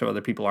 there's a bunch of other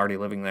people already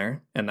living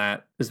there, and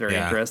that is very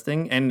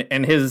interesting. And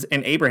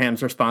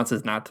Abraham's response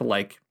is not to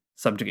like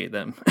subjugate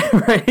them,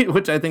 right?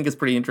 Which I think is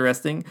pretty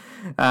interesting.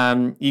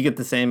 You get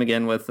the same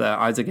again with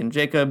Isaac and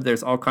Jacob.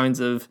 There's all kinds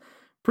of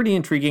pretty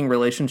intriguing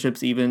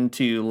relationships even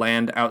to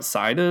land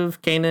outside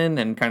of Canaan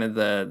and kind of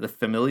the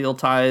familial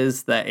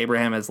ties that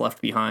Abraham has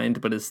left behind,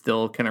 but is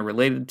still kind of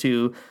related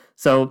to.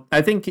 So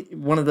I think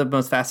one of the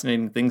most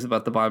fascinating things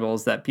about the Bible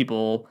is that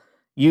people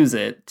use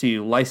it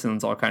to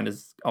license all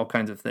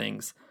kinds of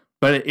things,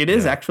 but it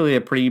is actually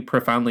a pretty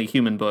profoundly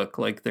human book.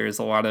 Like there's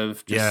a lot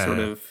of just sort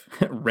of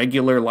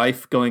regular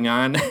life going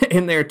on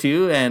in there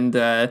too, and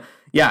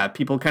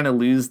people kind of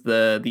lose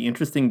the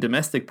interesting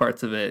domestic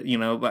parts of it.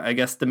 But I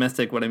guess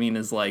domestic, what I mean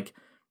is like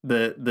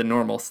the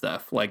normal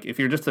stuff. Like if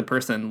you're just a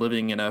person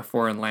living in a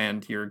foreign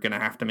land, you're gonna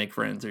have to make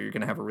friends, or you're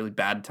gonna have a really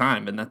bad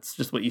time, and that's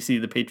just what you see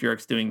the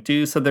patriarchs doing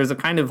too. So there's a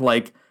kind of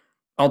like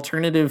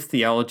alternative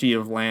theology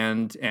of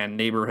land and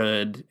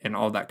neighborhood and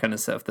all that kind of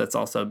stuff that's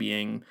also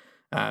being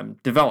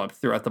developed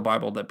throughout the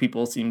Bible that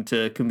people seem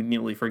to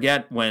conveniently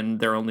forget when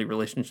their only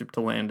relationship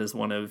to land is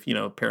one of,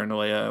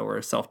 paranoia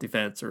or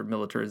self-defense or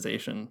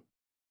militarization.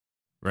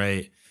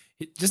 Right.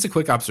 Just a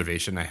quick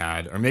observation I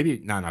had, or maybe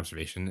not an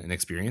observation, an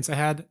experience I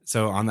had.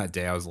 So on that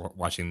day I was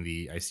watching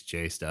the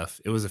ICJ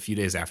stuff. It was a few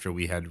days after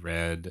we had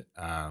read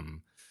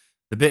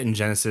the bit in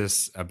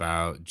Genesis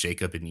about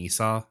Jacob and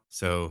Esau.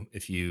 So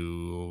if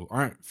you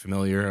aren't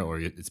familiar, or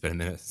it's been a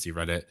minute since you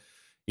read it,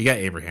 you got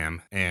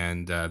Abraham,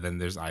 and then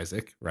there's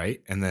Isaac,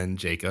 right? And then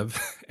Jacob,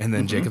 and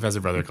then Jacob has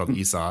a brother called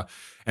Esau,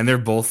 and they're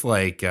both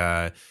like,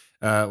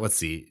 let's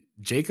see,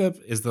 Jacob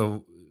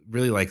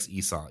really likes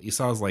Esau.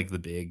 Esau's like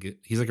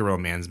he's like a real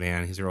man's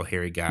man. He's a real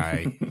hairy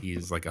guy.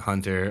 He's like a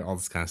hunter, all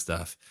this kind of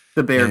stuff.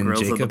 The Bear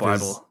Grylls of the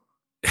Bible.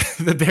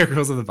 The Bear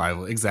Grylls of the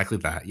Bible, exactly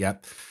that.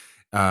 Yep.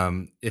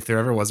 If there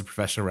ever was a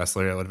professional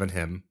wrestler, it would have been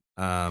him.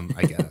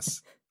 I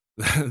guess.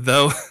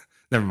 Though,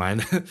 never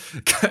mind.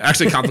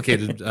 Actually,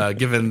 complicated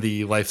given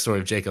the life story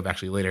of Jacob.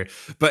 Actually, later.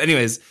 But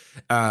anyways,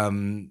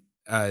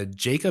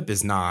 Jacob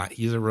is not.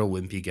 He's a real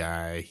wimpy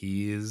guy.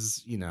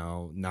 He's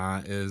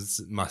not as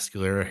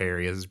muscular or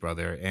hairy as his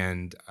brother.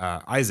 And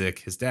Isaac,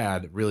 his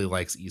dad, really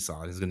likes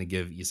Esau and is going to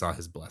give Esau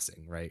his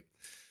blessing, right?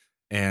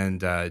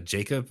 And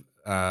Jacob,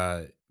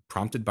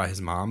 prompted by his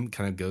mom,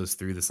 kind of goes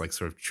through this like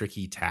sort of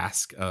tricky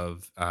task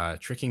of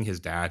tricking his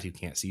dad, who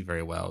can't see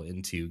very well,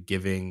 into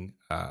giving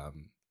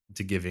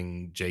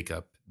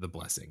Jacob the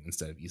blessing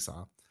instead of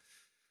Esau.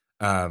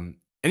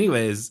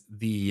 Anyways,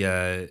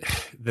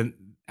 then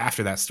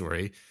after that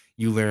story,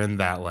 you learn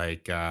that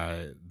like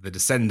the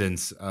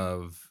descendants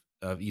of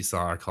Esau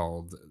are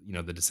called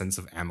the descendants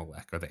of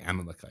Amalek, or the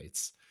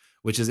Amalekites,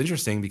 which is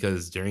interesting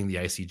because during the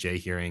ICJ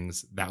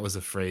hearings, that was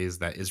a phrase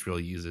that Israel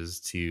uses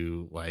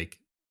to like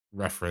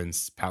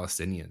reference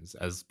Palestinians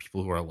as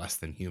people who are less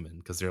than human,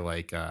 because they're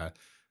like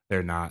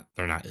they're not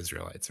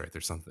Israelites, right?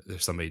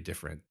 There's somebody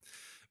different.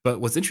 But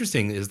what's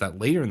interesting is that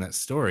later in that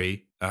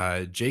story,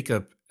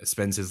 Jacob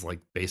spends his like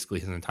basically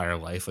his entire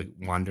life like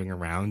wandering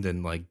around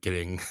and like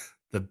getting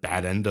the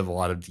bad end of a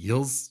lot of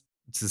deals,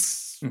 to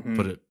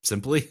put it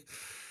simply.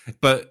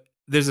 But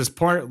there's this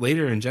part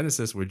later in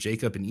Genesis where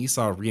Jacob and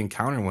Esau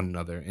re-encounter one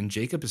another, and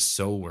Jacob is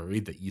so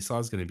worried that Esau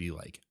is going to be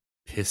like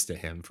pissed at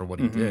him for what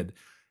he did.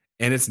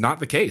 And it's not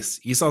the case.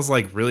 Esau's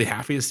like really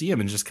happy to see him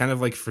and just kind of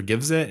like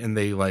forgives it. And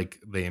they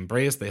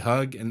embrace, they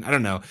hug. And I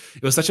don't know,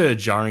 it was such a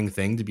jarring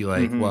thing to be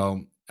like,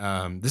 well,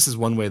 this is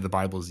one way the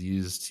Bible is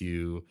used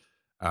to,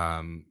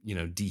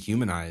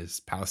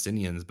 dehumanize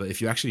Palestinians. But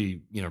if you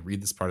actually,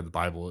 read this part of the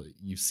Bible,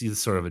 you see this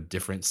sort of a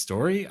different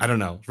story. I don't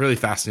know, really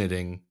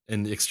fascinating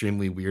and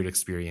extremely weird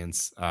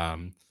experience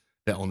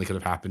that only could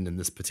have happened in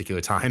this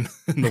particular time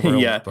in the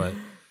world.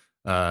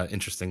 But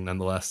interesting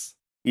nonetheless.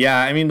 Yeah,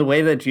 I mean, the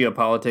way that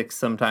geopolitics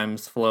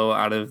sometimes flow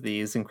out of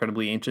these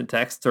incredibly ancient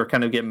texts or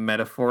kind of get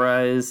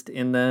metaphorized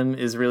in them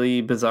is really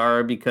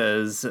bizarre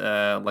because,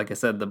 like I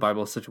said, the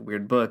Bible is such a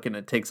weird book and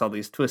it takes all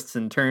these twists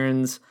and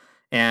turns.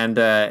 And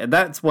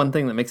that's one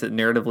thing that makes it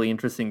narratively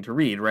interesting to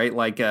read, right?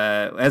 Like,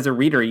 as a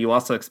reader, you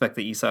also expect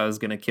that Esau is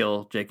going to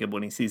kill Jacob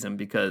when he sees him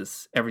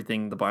because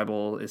everything the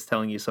Bible is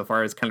telling you so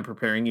far is kind of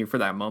preparing you for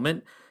that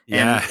moment.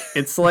 Yeah. And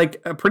it's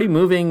like a pretty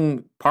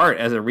moving part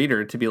as a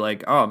reader to be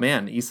like, oh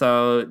man,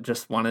 Esau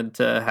just wanted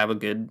to have a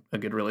good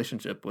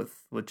relationship with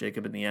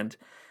Jacob in the end.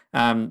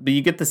 But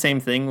you get the same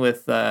thing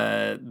with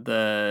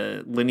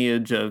the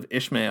lineage of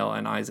Ishmael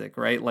and Isaac,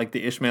 right? Like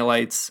the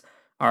Ishmaelites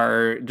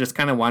are just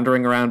kind of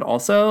wandering around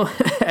also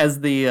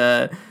as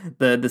the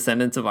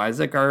descendants of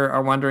Isaac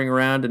are wandering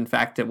around. In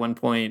fact, at one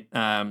point,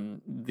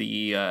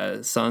 the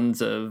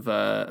sons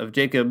of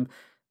Jacob,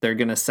 they're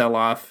going to sell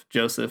off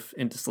Joseph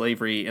into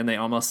slavery, and they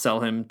almost sell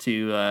him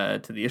to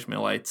the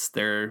Ishmaelites.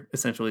 They're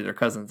essentially their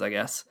cousins, I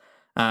guess.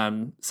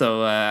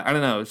 So I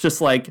don't know. It's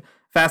just like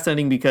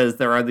fascinating because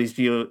there are these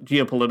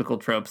geopolitical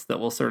tropes that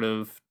will sort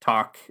of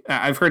talk.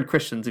 I've heard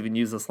Christians even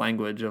use this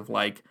language of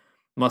like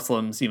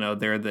Muslims,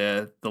 they're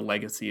the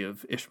legacy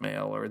of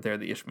Ishmael, or they're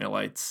the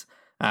Ishmaelites.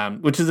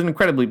 Which is an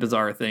incredibly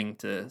bizarre thing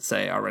to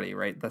say already,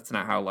 right? That's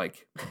not how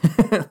like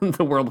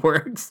the world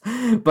works.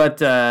 But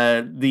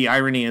the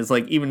irony is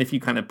like, even if you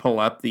kind of pull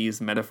up these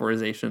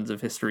metaphorizations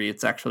of history,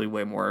 it's actually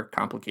way more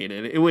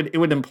complicated. It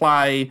would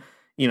imply,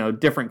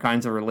 different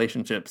kinds of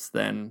relationships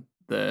than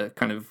the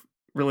kind of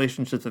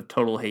relationships of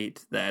total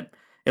hate that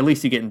at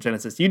least you get in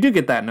Genesis. You do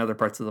get that in other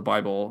parts of the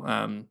Bible.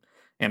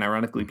 And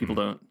ironically, people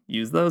don't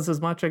use those as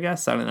much, I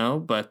guess. I don't know.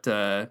 But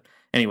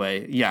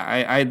anyway, yeah,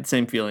 I had the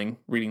same feeling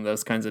reading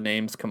those kinds of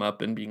names come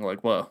up and being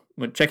like, whoa,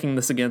 when checking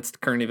this against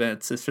current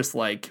events, it's just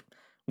like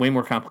way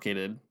more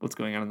complicated what's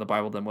going on in the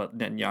Bible than what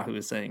Netanyahu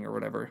is saying or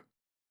whatever.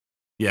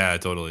 Yeah,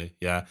 totally.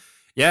 Yeah.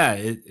 Yeah,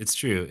 it's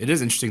true. It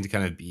is interesting to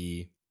kind of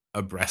be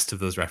abreast of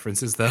those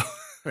references though.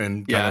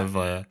 And kind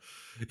of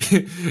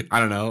I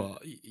don't know,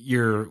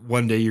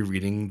 one day you're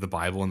reading the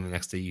Bible and the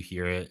next day you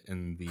hear it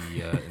in the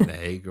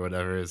Hague or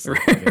whatever. It's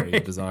like a very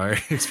bizarre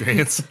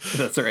experience.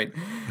 That's right.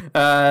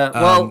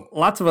 Well,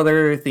 lots of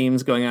other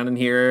themes going on in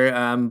here,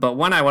 but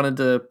one I wanted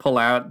to pull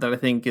out that I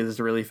think is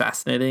really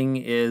fascinating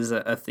is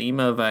a theme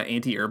of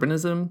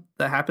anti-urbanism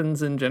that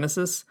happens in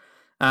Genesis.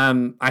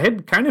 I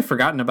had kind of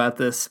forgotten about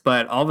this,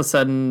 but all of a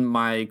sudden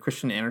my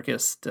Christian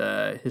anarchist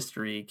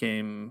history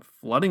came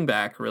flooding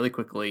back really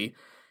quickly.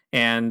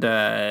 And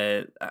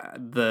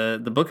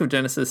the book of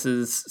Genesis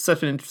is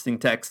such an interesting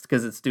text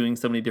because it's doing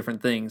so many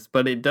different things,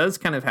 but it does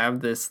kind of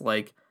have this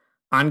like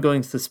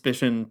ongoing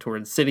suspicion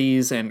towards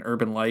cities and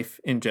urban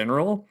life in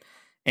general.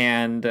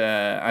 And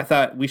I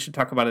thought we should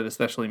talk about it,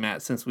 especially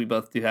Matt, since we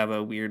both do have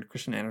a weird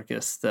Christian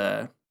anarchist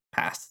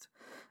past.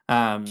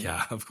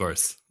 Yeah, of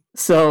course.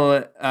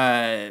 So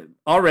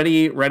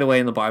already right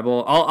away in the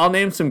Bible, I'll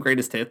name some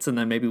greatest hits and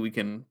then maybe we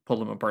can pull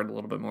them apart a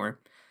little bit more.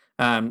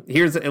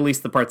 Here's at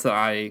least the parts that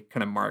I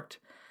kind of marked.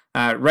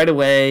 Right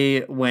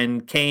away,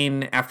 when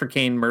after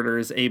Cain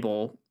murders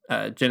Abel,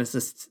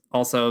 Genesis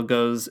also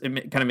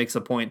kind of makes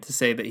a point to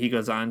say that he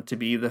goes on to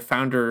be the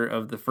founder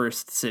of the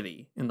first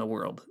city in the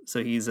world.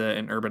 So he's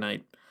an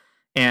urbanite.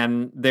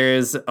 And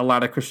there's a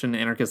lot of Christian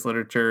anarchist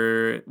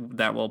literature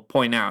that will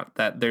point out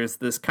that there's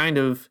this kind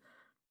of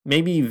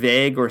maybe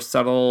vague or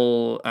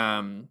subtle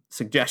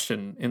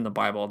suggestion in the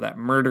Bible that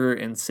murder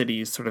and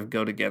cities sort of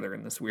go together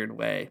in this weird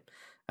way.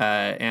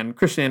 And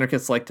Christian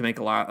anarchists like to make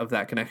a lot of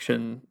that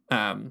connection.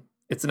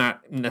 It's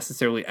not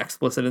necessarily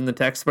explicit in the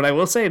text, but I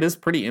will say it is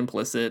pretty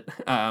implicit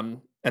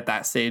at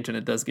that stage, and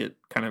it does get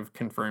kind of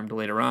confirmed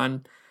later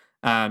on.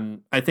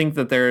 I think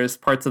that there's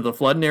parts of the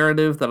flood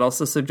narrative that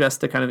also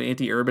suggest a kind of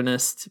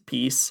anti-urbanist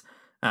piece.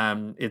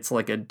 It's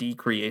like a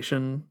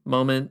decreation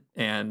moment,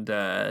 and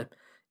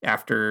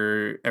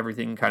after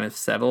everything kind of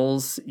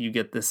settles, you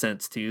get the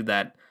sense too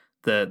that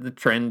the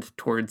trend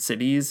towards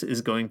cities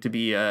is going to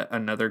be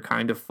another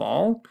kind of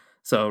fall.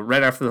 So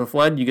right after the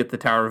flood, you get the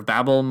Tower of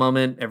Babel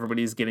moment.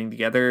 Everybody's getting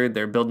together.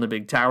 They're building a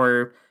big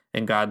tower,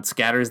 and God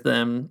scatters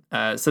them.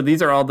 So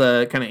these are all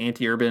the kind of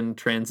anti-urban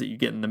trends that you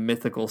get in the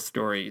mythical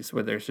stories,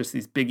 where there's just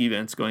these big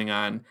events going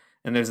on,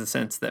 and there's a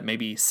sense that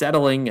maybe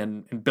settling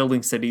and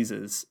building cities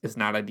is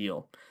not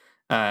ideal.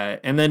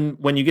 And then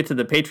when you get to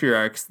the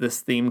patriarchs, this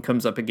theme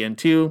comes up again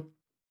too.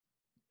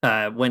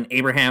 When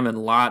Abraham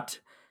and Lot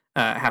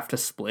have to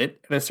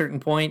split at a certain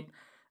point,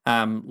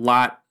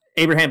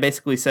 Abraham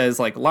basically says,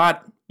 like,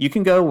 Lot, you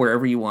can go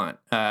wherever you want.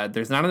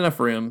 There's not enough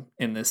room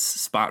in this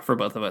spot for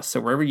both of us. So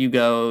wherever you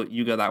go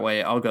that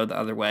way. I'll go the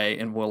other way,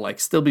 and we'll like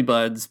still be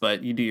buds,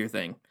 but you do your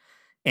thing.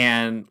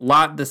 And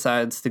Lot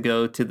decides to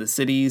go to the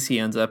cities. He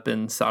ends up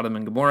in Sodom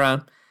and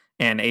Gomorrah,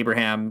 and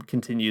Abraham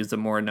continues a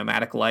more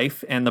nomadic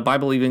life. And the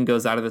Bible even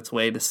goes out of its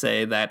way to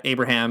say that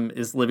Abraham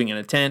is living in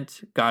a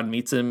tent. God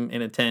meets him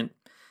in a tent,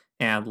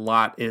 and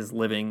Lot is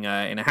living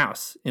in a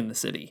house in the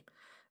city,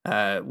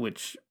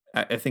 which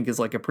I think is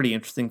like a pretty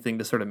interesting thing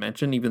to sort of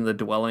mention. Even the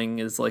dwelling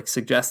is like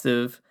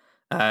suggestive.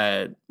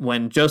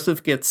 When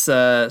Joseph gets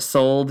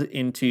sold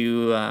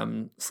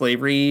into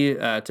slavery,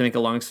 to make a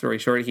long story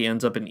short, he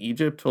ends up in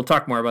Egypt. We'll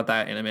talk more about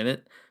that in a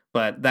minute,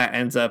 but that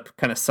ends up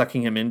kind of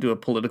sucking him into a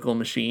political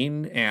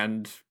machine,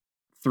 and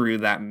through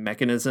that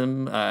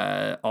mechanism,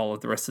 all of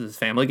the rest of his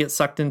family gets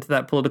sucked into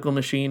that political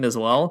machine as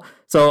well.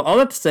 So all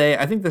that to say,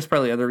 I think there's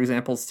probably other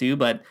examples too,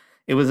 but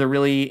it was a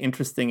really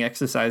interesting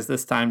exercise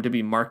this time to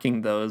be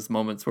marking those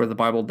moments where the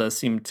Bible does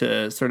seem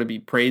to sort of be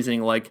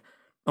praising like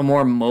a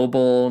more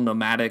mobile,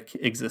 nomadic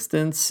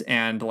existence,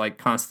 and like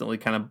constantly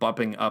kind of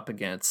bumping up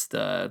against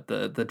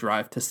the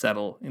drive to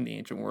settle in the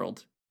ancient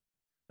world.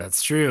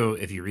 That's true.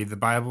 If you read the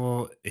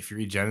Bible, if you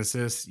read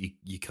Genesis,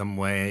 you come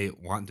away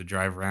wanting to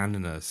drive around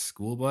in a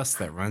school bus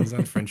that runs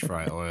on French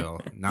fry oil,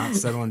 not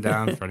settling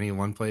down for any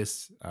one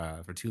place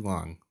for too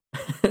long.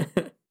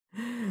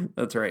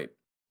 That's right.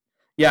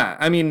 Yeah,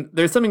 I mean,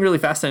 there's something really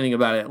fascinating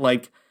about it.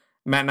 Like,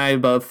 Matt and I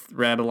both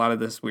read a lot of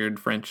this weird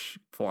French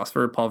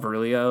philosopher, Paul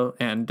Virilio,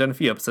 and done a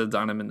few episodes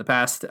on him in the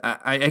past.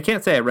 I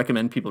can't say I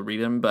recommend people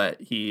read him,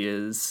 but he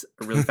is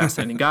a really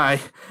fascinating guy.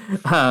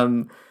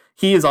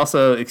 He is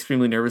also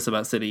extremely nervous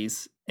about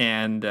cities,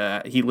 and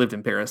he lived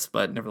in Paris,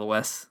 but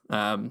nevertheless,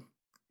 kind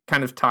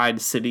of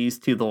tied cities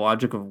to the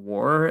logic of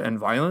war and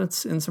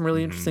violence in some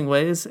really interesting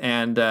ways.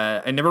 And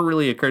it never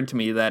really occurred to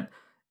me that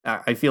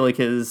I feel like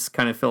his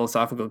kind of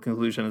philosophical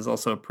conclusion is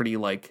also a pretty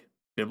like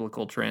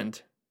biblical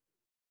trend.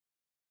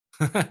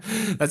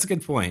 That's a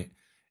good point.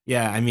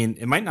 Yeah, I mean,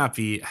 it might not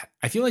be.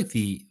 I feel like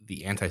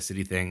the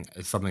anti-city thing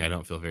is something I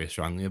don't feel very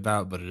strongly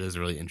about, but it is a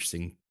really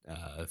interesting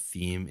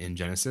theme in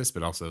Genesis,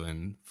 but also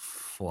in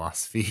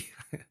philosophy,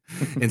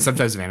 and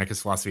sometimes of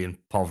anarchist philosophy. And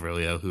Paul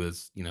Virilio, who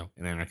is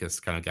an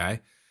anarchist kind of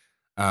guy.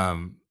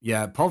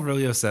 Yeah, Paul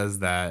Virilio says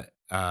that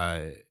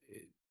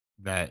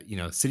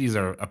cities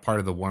are a part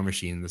of the war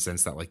machine in the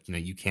sense that like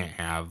you can't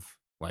have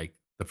like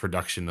the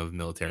production of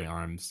military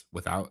arms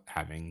without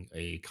having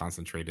a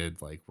concentrated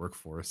like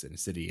workforce in a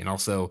city, and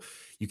also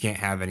you can't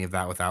have any of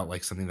that without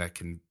like something that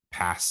can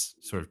pass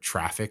sort of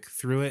traffic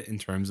through it in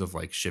terms of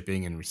like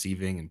shipping and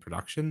receiving and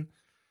production.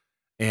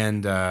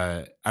 And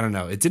I don't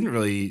know, it didn't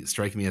really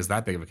strike me as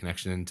that big of a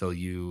connection until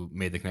you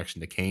made the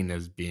connection to Cain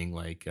as being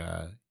like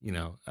a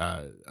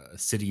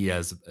city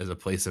as a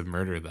place of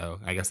murder, though.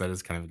 I guess that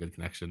is kind of a good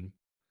connection.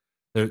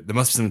 There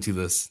must be something to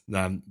this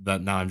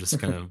that now I'm just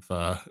kind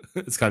of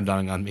it's kind of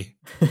dawning on me.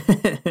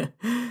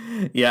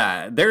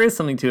 Yeah, there is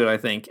something to it, I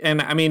think.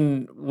 And I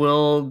mean,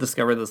 we'll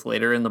discover this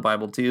later in the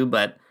Bible too,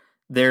 but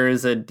there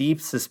is a deep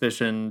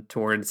suspicion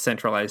towards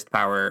centralized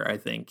power, I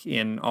think,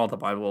 in all the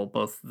Bible,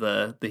 both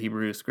the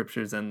Hebrew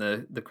scriptures and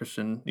the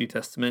Christian New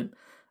Testament.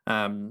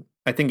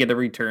 I think at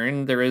every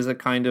turn there is a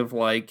kind of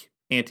like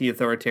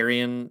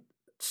anti-authoritarian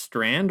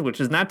strand,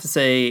 which is not to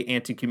say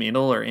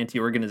anti-communal or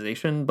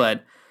anti-organization,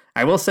 but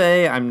I will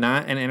say I'm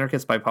not an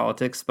anarchist by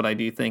politics, but I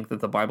do think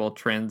that the Bible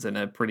trends in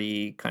a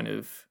pretty kind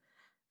of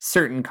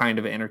certain kind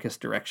of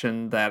anarchist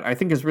direction that I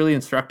think is really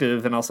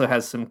instructive and also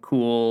has some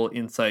cool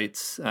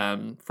insights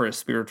for a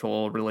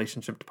spiritual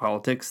relationship to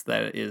politics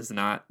that is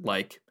not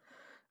like,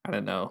 I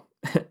don't know,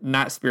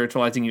 not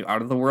spiritualizing you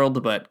out of the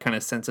world, but kind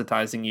of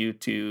sensitizing you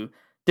to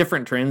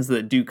different trends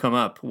that do come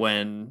up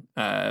when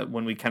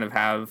we kind of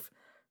have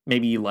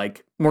maybe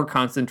like more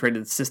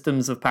concentrated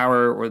systems of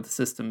power, or the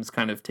systems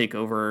kind of take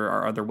over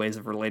our other ways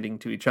of relating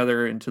to each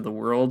other and to the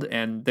world.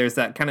 And there's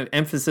that kind of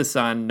emphasis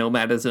on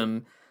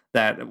nomadism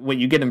that what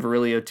you get in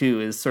Virilio too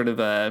is sort of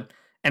an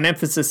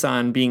emphasis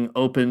on being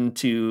open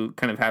to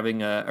kind of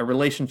having a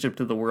relationship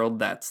to the world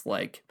that's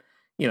like,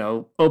 you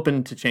know,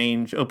 open to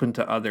change, open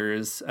to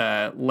others,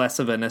 less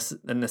of a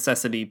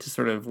necessity to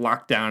sort of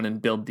lock down and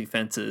build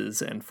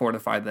defenses and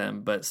fortify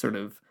them, but sort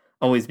of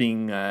always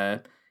being,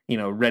 you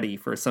know, ready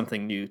for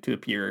something new to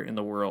appear in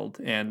the world.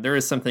 And there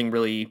is something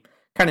really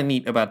kind of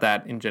neat about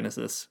that in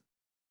Genesis.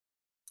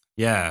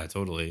 Yeah,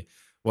 totally.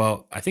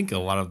 Well, I think a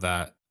lot of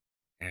that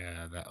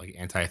like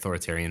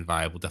anti-authoritarian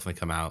vibe will definitely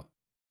come out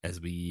as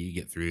we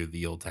get through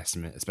the Old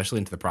Testament, especially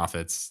into the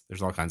prophets.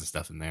 There's all kinds of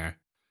stuff in there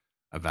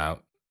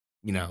about,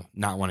 you know,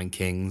 not wanting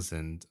kings,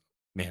 and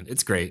man,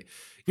 it's great.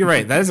 You're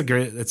right. That's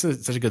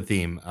such a good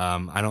theme.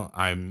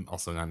 I'm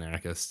also not an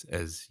anarchist,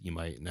 as you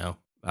might know.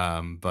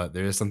 But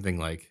there is something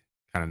like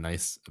kind of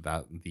nice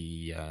about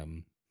the,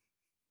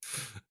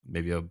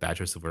 maybe a bad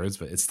choice of words,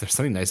 but there's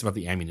something nice about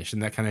the ammunition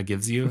that kind of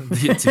gives you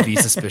to be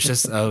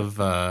suspicious of,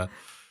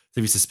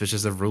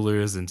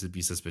 rulers and to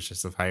be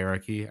suspicious of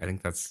hierarchy. I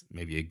think that's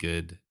maybe a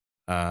good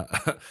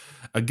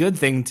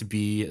thing to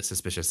be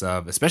suspicious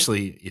of,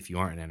 especially if you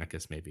aren't an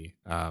anarchist, maybe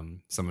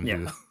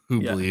someone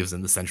who believes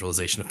in the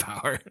centralization of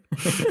power.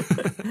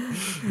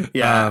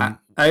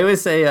 I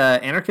always say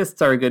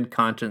anarchists are a good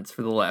conscience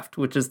for the left,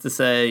 which is to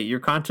say your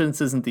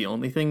conscience isn't the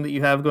only thing that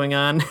you have going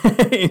on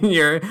in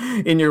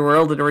your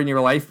world or in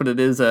your life, but it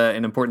is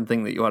an important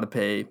thing that you ought to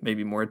pay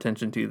maybe more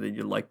attention to than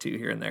you'd like to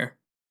here and there.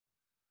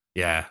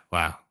 Yeah.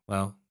 Wow.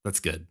 Well, that's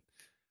good.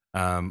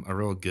 A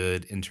real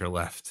good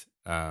inter-left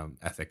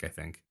ethic, I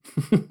think.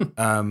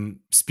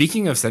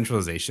 Speaking of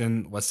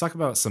centralization, let's talk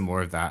about some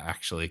more of that,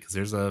 actually, because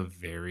there's a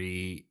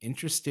very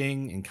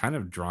interesting and kind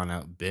of drawn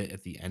out bit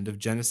at the end of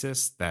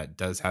Genesis that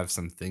does have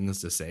some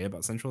things to say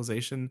about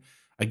centralization.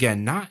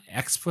 Again, not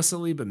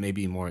explicitly, but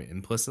maybe more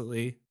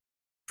implicitly.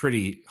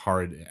 Pretty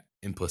hard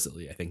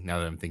implicitly, I think, now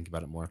that I'm thinking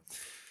about it more.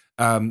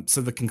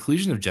 So the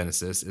conclusion of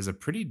Genesis is a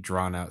pretty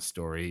drawn out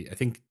story. I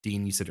think,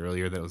 Dean, you said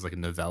earlier that it was like a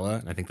novella,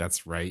 and I think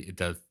that's right.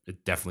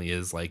 It definitely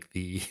is like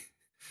the,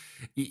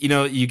 you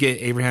know, you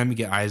get Abraham, you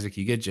get Isaac,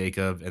 you get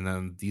Jacob, and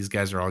then these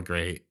guys are all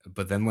great.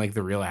 But then like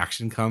the real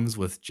action comes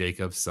with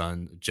Jacob's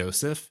son,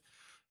 Joseph,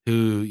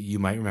 who you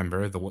might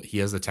remember, he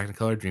has a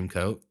Technicolor dream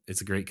coat. It's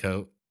a great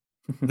coat.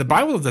 The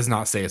Bible does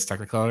not say it's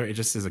Technicolor. It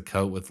just is a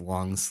coat with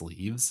long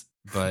sleeves,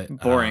 but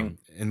boring.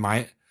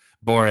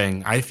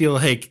 Boring. I feel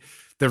like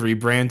the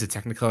rebrand to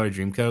Technicolor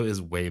Dreamcoat is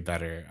way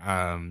better.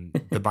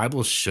 The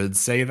Bible should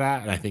say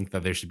that, and I think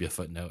that there should be a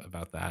footnote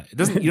about that. It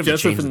doesn't. You have to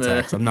change the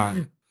text. I'm not.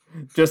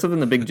 Joseph in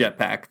the big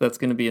jetpack. That's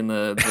going to be in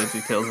the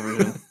details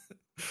version.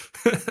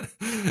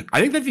 I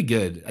think that'd be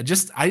good. I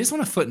just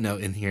want a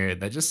footnote in here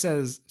that just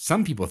says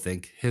some people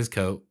think his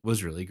coat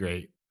was really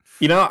great.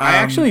 You know, I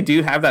actually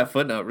do have that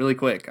footnote really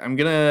quick. I'm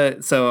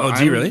gonna. So,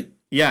 do you really?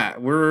 Yeah,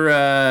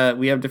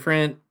 we have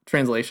different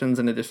translations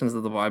and editions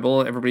of the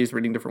Bible. Everybody's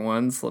reading different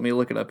ones. Let me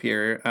look it up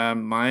here.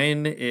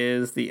 Mine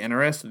is the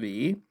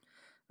NRSV.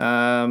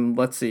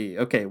 Let's see.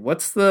 Okay,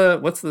 what's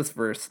this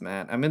verse,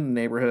 Matt? I'm in the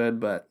neighborhood,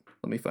 but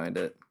let me find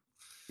it.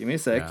 Give me a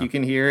sec. Yeah. You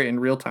can hear in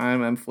real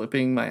time. I'm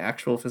flipping my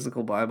actual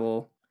physical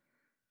Bible.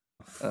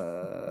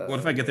 What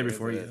if I get there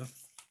before you?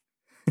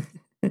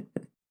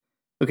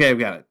 Okay, I've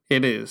got it.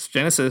 It is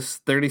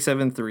Genesis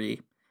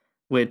 37:3.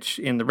 Which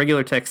in the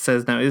regular text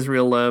says, "Now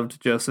Israel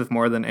loved Joseph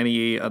more than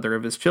any other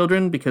of his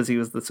children because he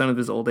was the son of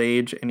his old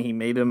age, and he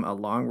made him a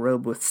long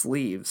robe with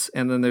sleeves."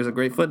 And then there's a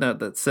great footnote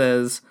that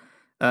says,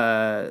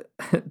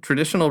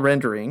 traditional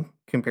rendering,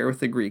 compare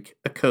with the Greek,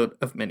 a coat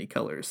of many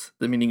colors.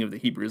 The meaning of the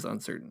Hebrew is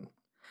uncertain.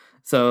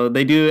 So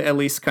they do at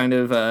least kind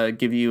of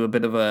give you a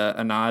bit of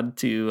a nod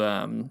to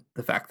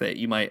the fact that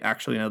you might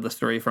actually know the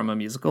story from a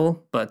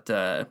musical. But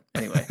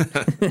anyway,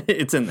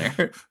 it's in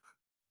there.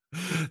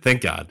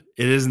 Thank God.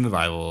 It is in the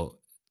Bible.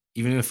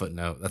 Even in a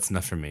footnote, that's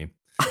enough for me.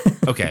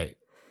 Okay,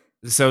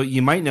 so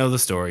you might know the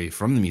story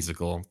from the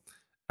musical.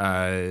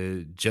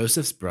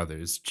 Joseph's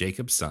brothers,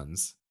 Jacob's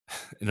sons,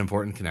 an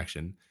important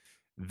connection.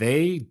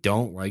 They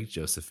don't like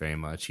Joseph very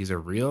much. He's a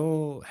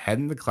real head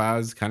in the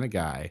clouds kind of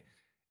guy,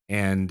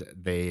 and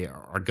they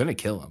are going to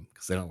kill him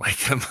because they don't like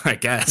him, I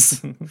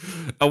guess.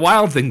 A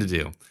wild thing to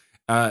do.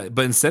 But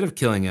instead of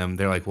killing him,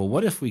 they're like, well,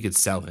 what if we could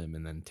sell him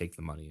and then take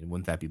the money? And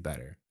wouldn't that be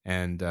better?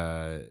 And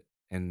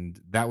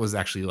that was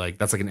actually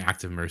that's like an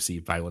act of mercy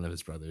by one of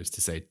his brothers to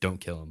say,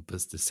 don't kill him, but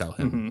to sell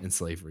him in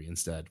slavery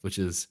instead, which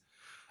is,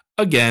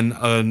 again,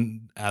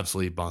 an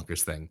absolutely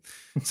bonkers thing.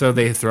 So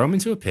they throw him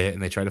into a pit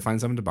and they try to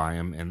find someone to buy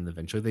him. And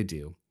eventually they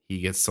do.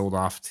 He gets sold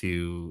off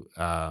to,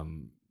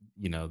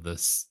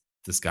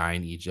 this guy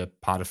in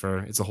Egypt, Potiphar.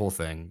 It's a whole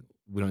thing.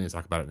 We don't need to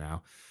talk about it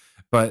now.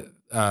 But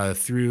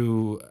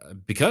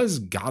because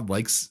God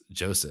likes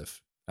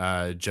Joseph,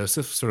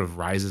 Joseph sort of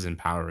rises in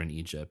power in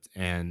Egypt,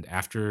 and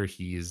after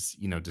he's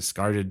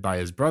discarded by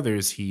his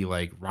brothers, he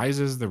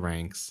rises the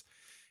ranks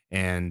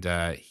and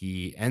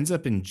he ends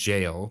up in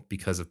jail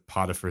because of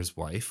Potiphar's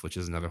wife, which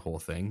is another whole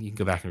thing. You can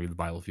go back and read the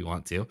Bible if you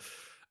want to.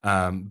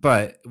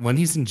 But when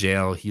he's in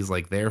jail, he's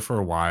like there for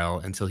a while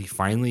until he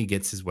finally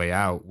gets his way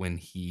out when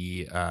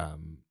he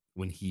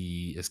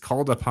is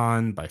called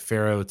upon by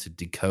Pharaoh to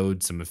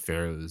decode some of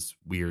Pharaoh's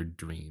weird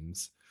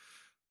dreams.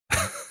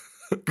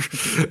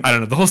 I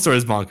don't know. The whole story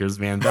is bonkers,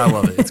 man. But I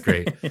love it. It's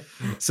great.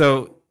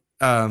 So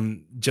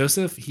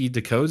Joseph, he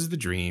decodes the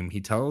dream. He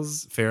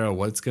tells Pharaoh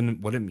what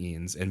it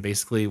means, and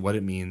basically what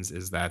it means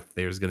is that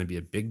there's going to be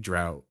a big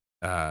drought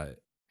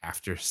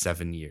after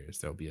 7 years.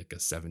 There'll be like a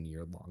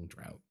 7-year long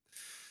drought.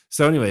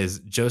 So,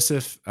 anyways,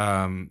 Joseph,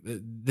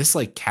 this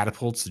like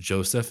catapults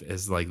Joseph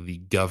as like the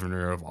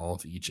governor of all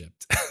of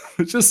Egypt,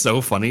 which is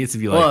so funny to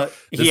be like. Well,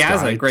 he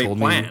has a great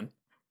plan.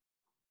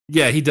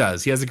 Yeah, he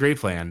does. He has a great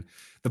plan.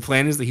 The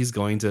plan is that he's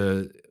going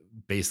to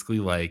basically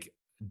like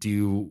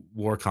do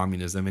war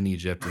communism in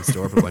Egypt and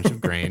store up a bunch of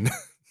grain.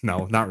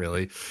 No, not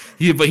really.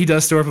 But he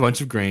does store up a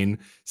bunch of grain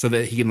so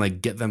that he can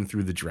like get them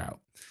through the drought.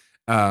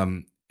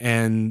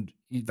 And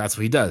that's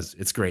what he does.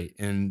 It's great,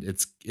 and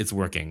it's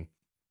working.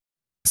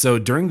 So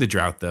during the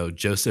drought, though,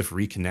 Joseph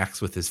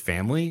reconnects with his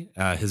family,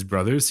 his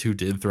brothers who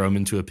did throw him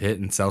into a pit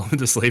and sell him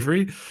into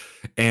slavery.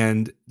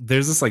 And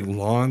there's this like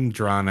long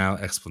drawn out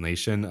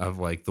explanation of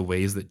like the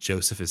ways that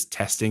Joseph is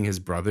testing his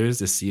brothers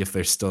to see if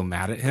they're still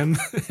mad at him.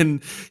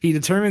 And he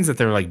determines that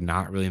they're like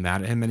not really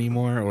mad at him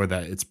anymore, or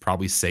that it's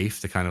probably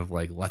safe to kind of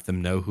like let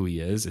them know who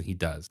he is. And he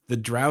does. The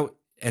drought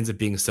ends up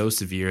being so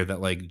severe that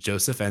like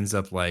Joseph ends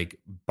up like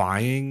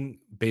buying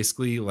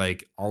basically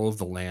like all of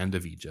the land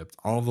of Egypt,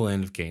 all of the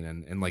land of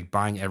Canaan, and like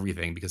buying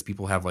everything because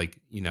people have like,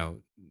 you know,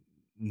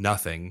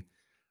 nothing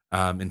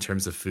in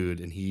terms of food.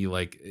 And he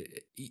like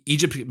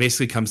Egypt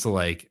basically comes to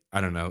like,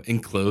 I don't know,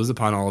 enclose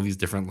upon all of these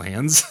different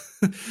lands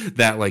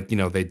that like, you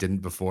know, they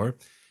didn't before.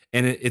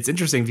 And it's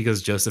interesting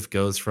because Joseph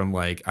goes from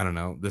like, I don't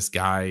know, this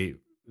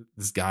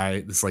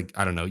like,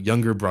 I don't know,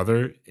 younger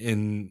brother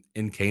in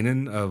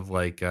Canaan of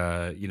like,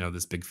 you know,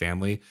 this big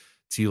family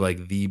to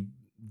like the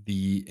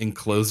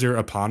encloser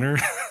upon her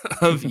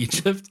of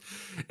Egypt.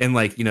 And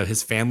like, you know,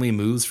 his family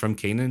moves from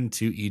Canaan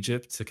to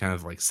Egypt to kind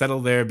of like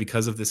settle there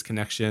because of this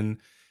connection.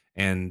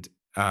 And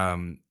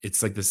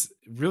it's like this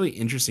really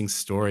interesting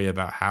story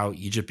about how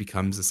Egypt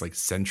becomes this like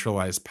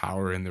centralized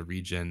power in the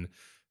region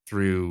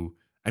through,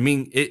 I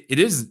mean, it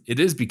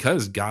is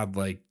because God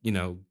like, you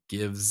know,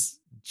 gives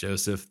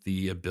Joseph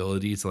the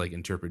ability to like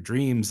interpret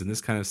dreams and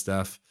this kind of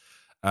stuff.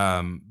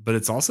 But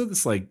it's also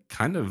this like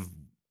kind of,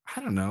 I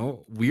don't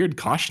know, weird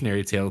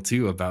cautionary tale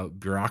too about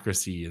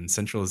bureaucracy and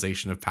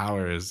centralization of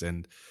powers,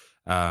 and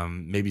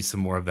maybe some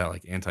more of that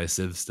like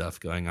anti-civ stuff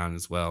going on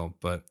as well.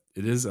 But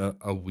it is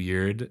a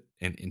weird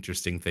and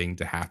interesting thing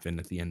to happen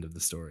at the end of the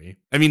story.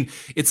 I mean,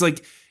 it's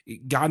like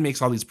God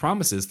makes all these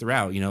promises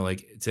throughout, you know,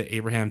 like to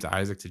Abraham, to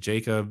Isaac, to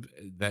Jacob,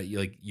 that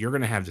like you're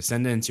going to have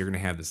descendants, you're going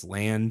to have this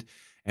land.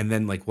 And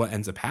then like what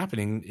ends up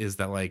happening is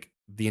that like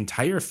the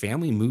entire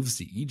family moves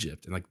to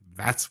Egypt, and like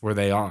that's where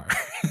they are.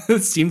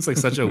 It seems like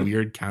such a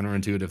weird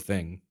counterintuitive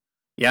thing.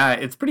 Yeah,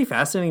 it's pretty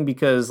fascinating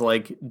because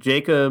like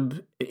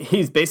Jacob,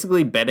 he's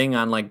basically betting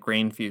on like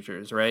grain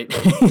futures, right?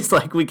 He's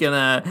like, we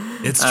can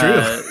it's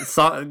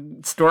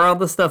true. Store all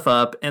the stuff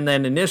up, and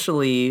then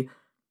initially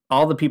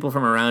all the people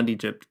from around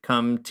Egypt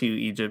come to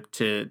Egypt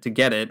to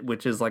get it,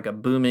 which is like a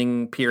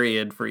booming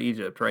period for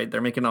Egypt, right?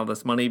 They're making all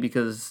this money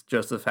because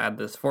Joseph had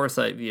this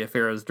foresight via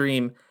Pharaoh's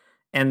dream.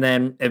 And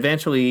then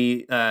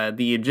eventually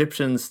the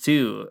Egyptians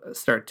too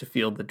start to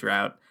feel the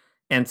drought.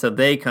 And so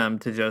they come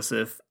to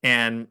Joseph,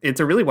 and it's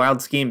a really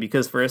wild scheme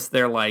because first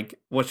they're like,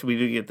 what should we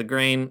do to get the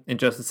grain? And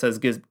Joseph says,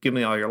 give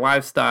me all your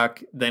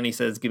livestock. Then he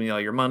says, give me all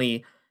your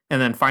money.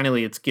 And then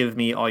finally it's give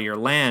me all your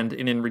land.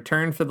 And in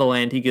return for the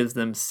land, he gives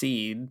them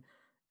seed.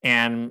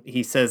 And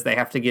he says they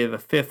have to give a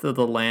fifth of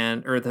the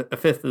land, or a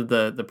fifth of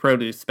the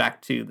produce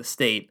back to the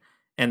state,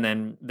 and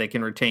then they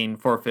can retain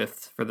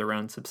 4/5 for their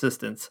own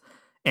subsistence.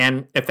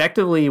 And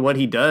effectively what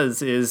he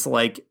does is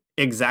like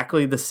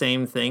exactly the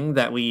same thing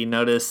that we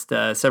noticed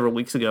several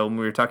weeks ago when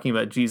we were talking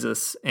about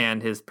Jesus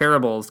and his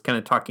parables, kind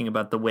of talking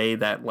about the way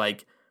that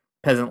like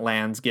peasant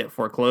lands get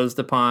foreclosed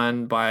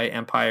upon by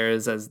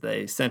empires as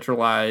they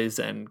centralize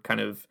and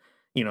kind of,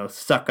 you know,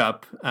 suck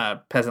up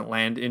peasant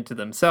land into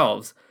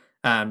themselves.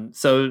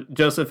 So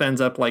Joseph ends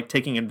up like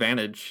taking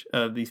advantage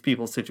of these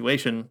people's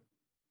situation.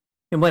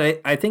 And what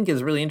I think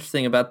is really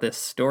interesting about this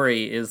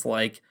story is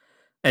like,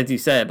 as you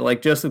said,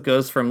 like Joseph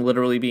goes from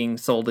literally being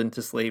sold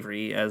into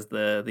slavery as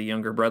the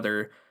younger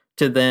brother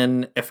to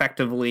then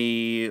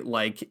effectively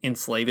like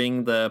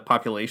enslaving the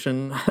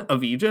population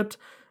of Egypt.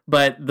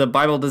 But the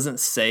Bible doesn't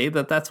say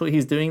that that's what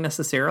he's doing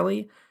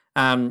necessarily.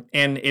 And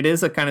it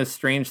is a kind of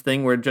strange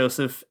thing where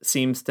Joseph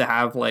seems to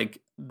have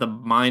like the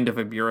mind of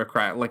a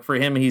bureaucrat. Like for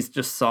him, he's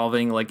just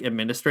solving like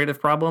administrative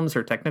problems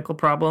or technical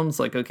problems.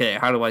 Like, okay,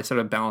 how do I sort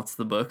of balance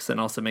the books and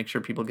also make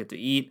sure people get to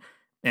eat?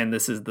 And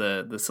this is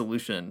the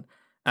solution.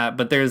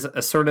 But there's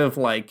a sort of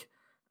like,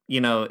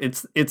 you know,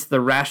 it's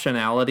the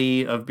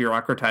rationality of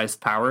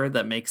bureaucratized power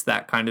that makes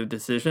that kind of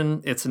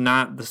decision. It's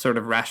not the sort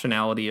of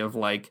rationality of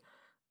like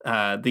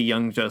the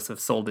young Joseph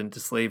sold into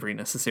slavery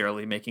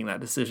necessarily making that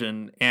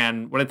decision.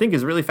 And what I think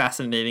is really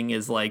fascinating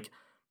is like,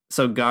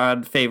 so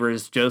God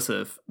favors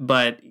Joseph,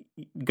 but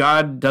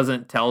God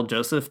doesn't tell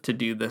Joseph to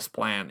do this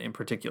plan in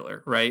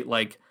particular, right?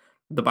 Like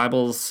the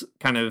Bible's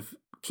kind of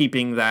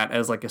keeping that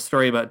as like a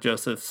story about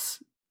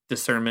Joseph's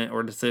discernment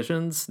or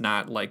decisions,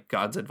 not like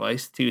God's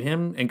advice to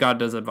him. And God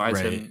does advise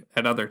him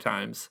at other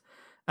times.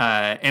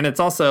 And it's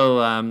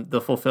also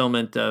the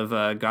fulfillment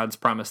of God's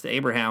promise to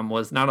Abraham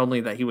was not only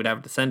that he would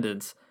have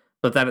descendants,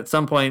 but that at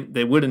some point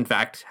they would in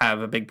fact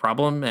have a big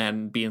problem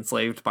and be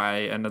enslaved by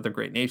another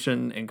great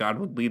nation, and God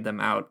would lead them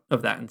out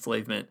of that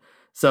enslavement.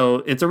 So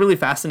it's a really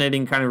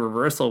fascinating kind of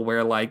reversal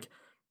where like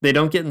they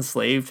don't get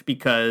enslaved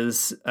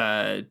because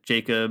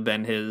Jacob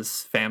and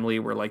his family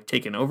were like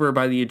taken over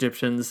by the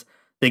Egyptians.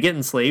 They get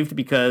enslaved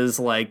because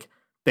like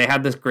they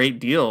had this great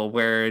deal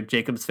where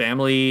Jacob's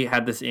family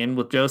had this in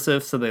with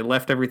Joseph, so they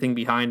left everything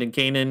behind in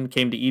Canaan,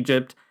 came to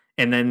Egypt,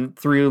 and then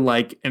through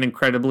like an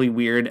incredibly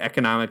weird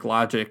economic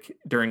logic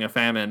during a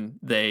famine,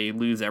 they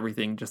lose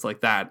everything just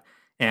like that.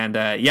 And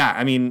yeah,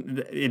 I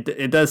mean,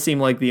 it does seem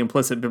like the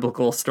implicit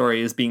biblical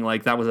story is being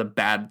like that was a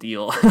bad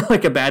deal,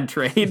 like a bad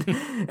trade.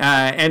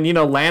 And, you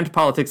know, land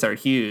politics are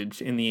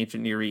huge in the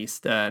ancient Near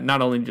East,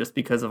 not only just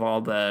because of all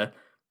the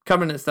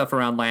covenant stuff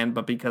around land,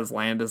 but because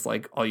land is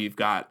like all you've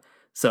got.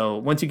 So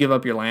once you give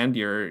up your land,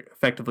 you're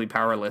effectively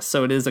powerless.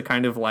 So it is a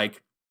kind of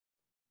like,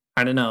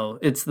 I don't know,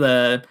 it's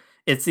the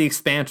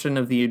expansion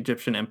of the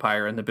Egyptian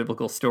empire in the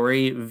biblical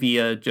story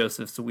via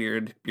Joseph's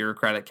weird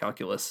bureaucratic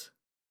calculus.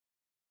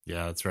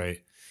 Yeah, that's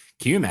right.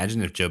 Can you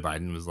imagine if Joe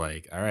Biden was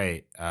like, all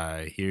right,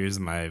 here's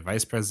my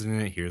vice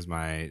president, here's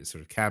my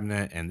sort of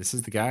cabinet, and this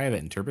is the guy that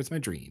interprets my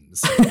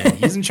dreams, and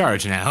he's in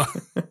charge now.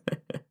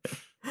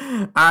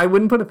 I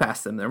wouldn't put it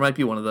past him. There might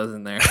be one of those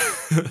in there.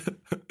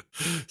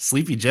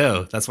 Sleepy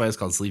Joe. That's why it's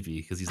called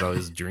Sleepy, because he's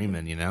always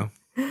dreaming, you know?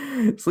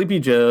 Sleepy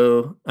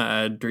Joe,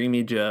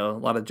 Dreamy Joe, a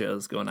lot of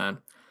Joes going on.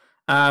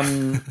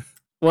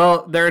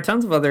 Well, there are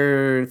tons of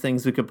other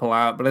things we could pull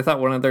out, but I thought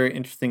one other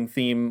interesting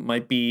theme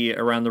might be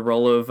around the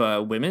role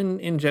of women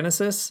in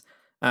Genesis.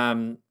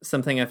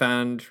 Something I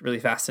found really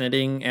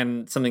fascinating,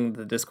 and something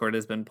the Discord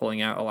has been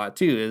pulling out a lot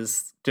too,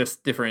 is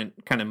just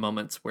different kind of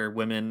moments where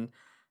women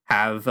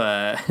have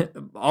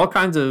all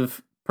kinds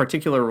of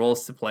particular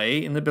roles to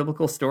play in the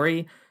biblical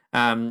story.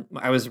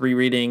 I was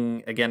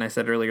rereading, again, I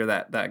said earlier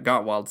that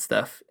Gottwald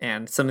stuff,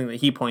 and something that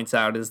he points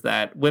out is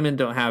that women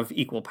don't have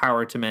equal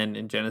power to men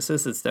in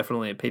Genesis. It's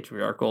definitely a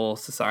patriarchal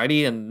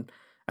society, and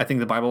I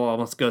think the Bible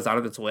almost goes out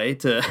of its way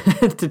to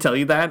to tell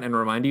you that and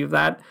remind you of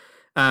that.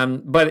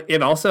 But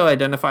it also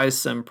identifies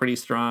some pretty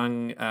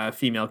strong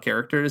female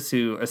characters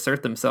who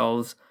assert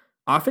themselves,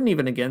 often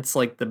even against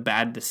like the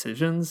bad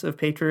decisions of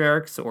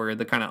patriarchs or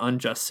the kind of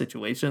unjust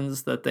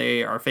situations that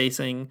they are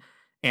facing.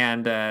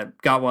 And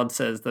Gottwald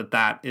says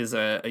that is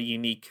a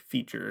unique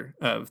feature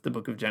of the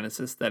book of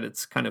Genesis, that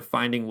it's kind of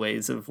finding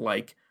ways of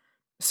like,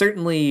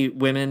 certainly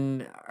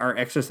women are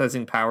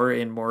exercising power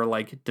in more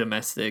like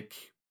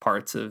domestic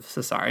parts of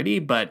society,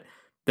 but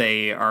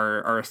they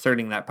are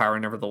asserting that power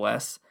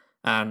nevertheless.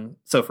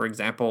 So for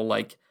example,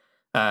 like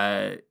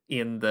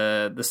in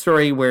the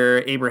story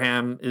where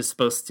Abraham is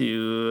supposed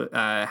to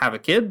have a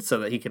kid so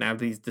that he can have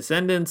these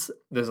descendants,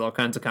 there's all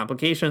kinds of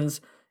complications.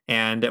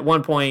 And at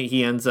one point,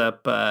 he ends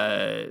up,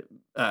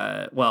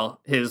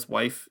 his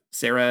wife,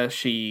 Sarah,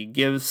 she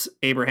gives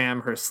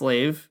Abraham her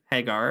slave,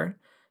 Hagar,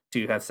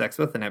 to have sex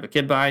with and have a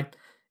kid by.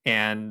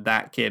 And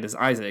that kid is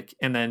Isaac.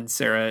 And then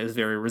Sarah is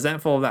very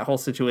resentful of that whole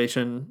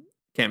situation.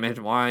 Can't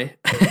imagine why.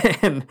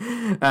 And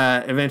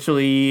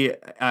eventually,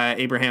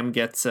 Abraham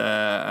gets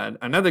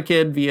another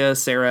kid via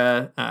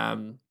Sarah.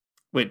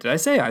 Wait, did I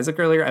say Isaac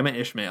earlier? I meant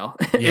Ishmael.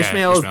 Yeah,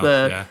 Ishmael is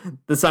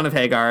the son of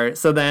Hagar.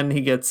 So then he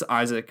gets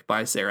Isaac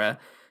by Sarah.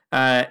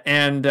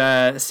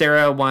 And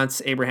Sarah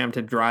wants Abraham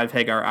to drive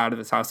Hagar out of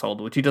his household,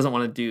 which he doesn't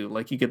want to do.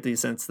 Like, you get the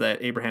sense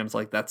that Abraham's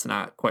like, that's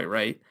not quite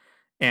right.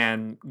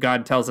 And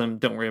God tells him,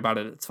 don't worry about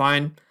it, it's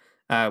fine,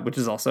 which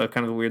is also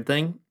kind of a weird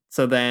thing.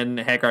 So then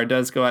Hagar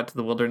does go out to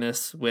the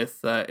wilderness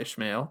with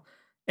Ishmael,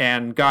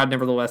 and God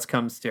nevertheless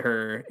comes to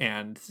her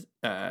and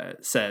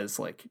says,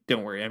 like,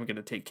 don't worry, I'm going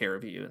to take care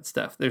of you and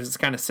stuff. There's this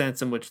kind of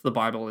sense in which the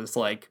Bible is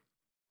like,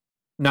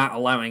 not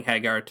allowing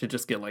Hagar to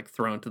just get like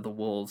thrown to the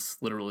wolves,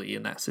 literally,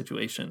 in that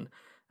situation.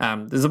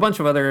 There's a bunch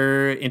of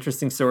other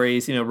interesting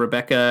stories. You know,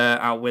 Rebecca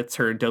outwits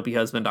her dopey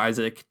husband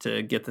Isaac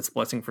to get this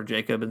blessing for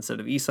Jacob instead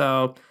of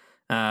Esau.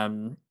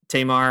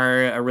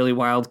 Tamar, a really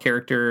wild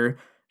character,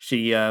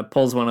 she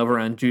pulls one over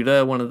on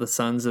Judah, one of the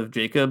sons of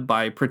Jacob,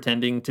 by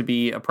pretending to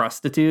be a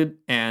prostitute,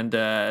 and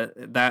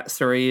that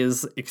story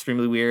is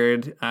extremely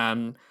weird.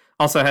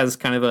 Also has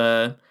kind of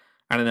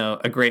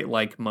a great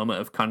like moment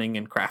of cunning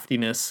and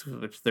craftiness,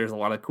 which there's a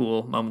lot of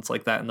cool moments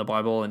like that in the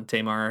Bible, and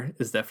Tamar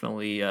is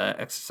definitely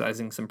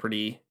exercising some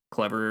pretty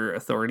clever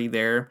authority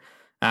there.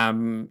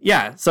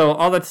 So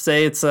all that to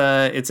say,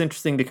 it's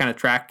interesting to kind of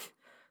track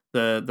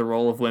the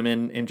role of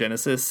women in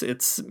Genesis,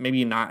 it's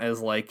maybe not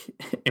as like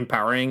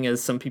empowering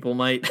as some people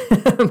might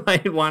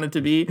might want it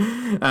to be.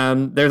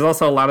 There's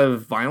also a lot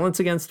of violence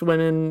against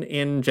women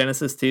in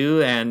Genesis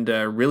too, and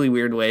really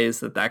weird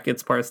ways that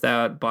gets parsed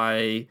out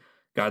by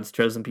God's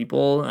chosen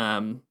people.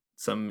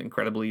 Some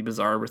incredibly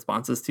bizarre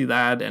responses to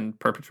that and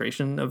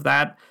perpetration of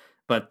that.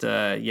 But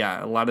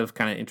yeah, a lot of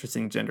kind of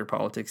interesting gender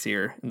politics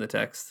here in the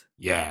text.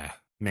 Yeah,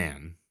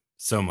 man,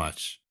 so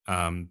much.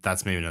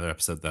 That's maybe another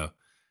episode though.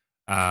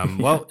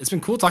 Well, it's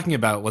been cool talking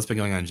about what's been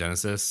going on in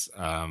Genesis.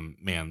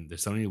 Man,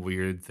 there's so many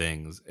weird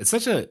things. It's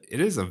a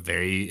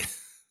very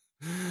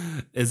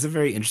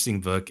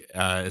interesting book,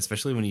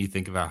 especially when you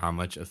think about how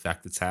much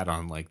effect it's had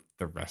on like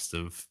the rest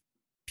of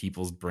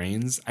people's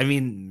brains. I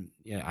mean,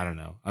 yeah, I don't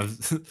know.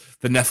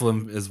 The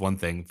Nephilim is one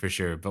thing for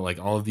sure, but like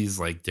all of these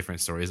like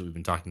different stories that we've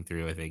been talking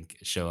through, I think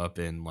show up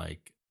in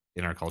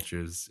our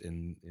cultures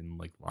in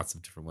like lots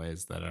of different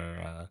ways that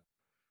are,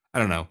 I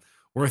don't know,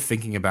 worth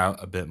thinking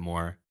about a bit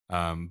more.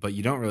 But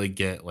you don't really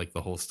get like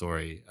the whole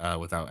story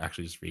without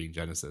actually just reading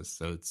Genesis.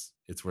 So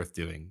it's worth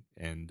doing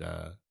and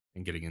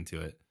getting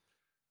into it.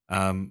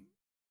 I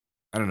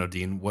don't know,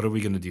 Dean, what are we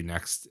going to do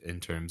next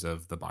in terms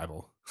of the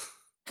Bible?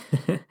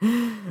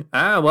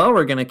 Well,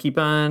 we're going to keep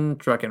on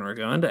trucking. We're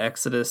going to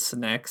Exodus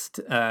next,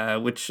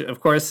 which of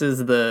course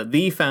is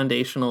the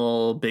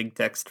foundational big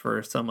text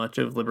for so much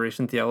of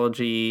liberation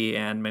theology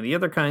and many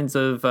other kinds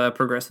of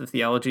progressive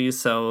theology.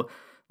 So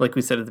like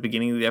we said at the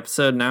beginning of the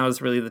episode, now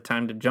is really the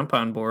time to jump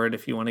on board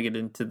if you want to get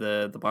into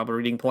the Bible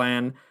reading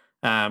plan.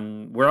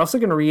 We're also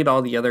going to read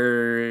all the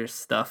other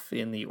stuff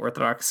in the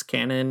Orthodox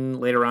canon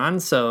later on.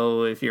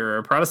 So if you're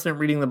a Protestant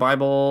reading the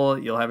Bible,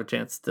 you'll have a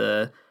chance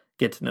to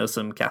get to know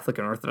some Catholic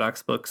and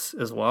Orthodox books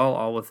as well,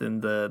 all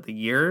within the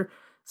year.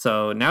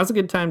 So now's a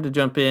good time to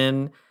jump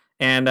in.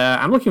 And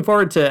I'm looking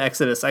forward to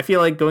Exodus. I feel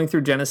like going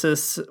through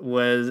Genesis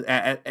was,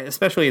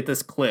 especially at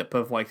this clip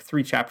of like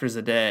 3 chapters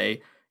a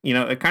day, you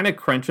know, it kind of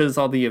crunches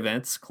all the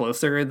events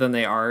closer than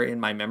they are in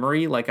my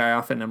memory. Like I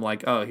often am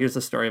like, oh, here's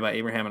a story about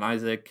Abraham and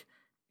Isaac.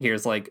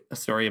 Here's like a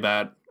story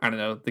about, I don't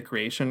know, the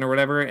creation or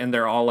whatever. And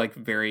they're all like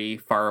very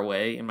far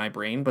away in my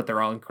brain, but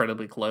they're all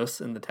incredibly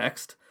close in the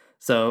text.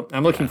 So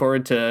I'm looking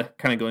forward to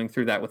kind of going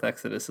through that with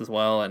Exodus as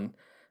well and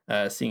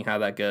seeing how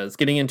that goes.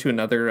 Getting into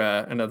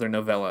another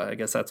novella. I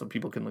guess that's what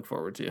people can look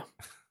forward to.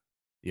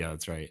 Yeah,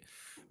 that's right.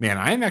 Man,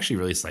 I am actually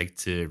really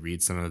psyched to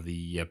read some of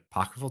the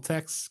apocryphal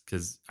texts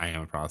because I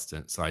am a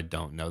Protestant, so I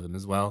don't know them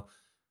as well.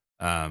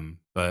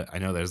 But I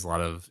know there's a lot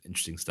of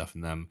interesting stuff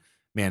in them.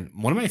 Man,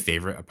 one of my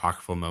favorite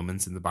apocryphal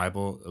moments in the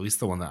Bible, at least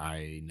the one that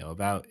I know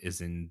about, is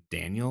in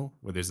Daniel,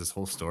 where there's this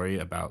whole story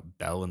about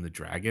Bel and the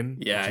dragon,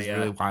 which is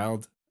really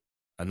wild.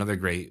 Another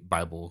great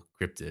Bible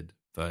cryptid,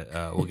 but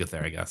we'll get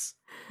there, I guess.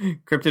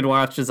 Cryptid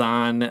Watch is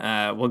on.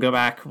 We'll go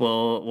back.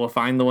 We'll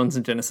find the ones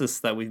in Genesis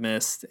that we've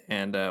missed,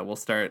 and we'll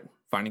start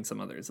finding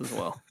some others as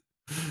well.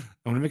 I'm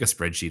gonna make a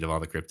spreadsheet of all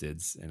the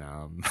cryptids, and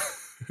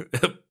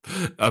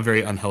a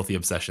very unhealthy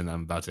obsession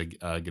I'm about to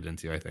get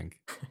into, I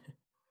think.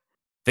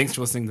 Thanks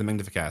for listening to the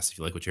Magnificast. If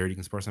you like what you heard, you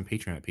can support us on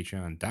Patreon at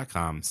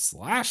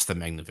patreon.com/the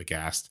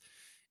Magnificast.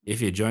 If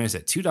you join us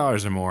at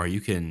 $2 or more, you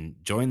can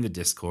join the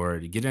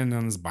Discord, get in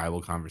on this Bible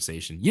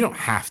conversation. You don't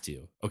have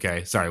to.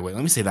 Okay, sorry, wait,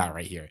 let me say that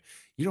right here.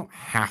 You don't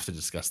have to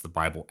discuss the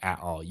Bible at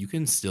all. You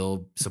can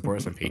still support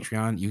us on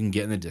Patreon. You can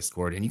get in the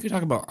Discord, and you can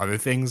talk about other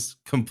things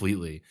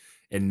completely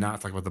and not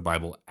talk about the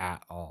Bible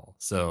at all.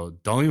 So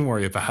don't even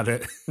worry about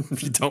it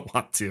if you don't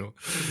want to.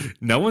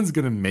 No one's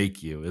going to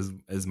make you,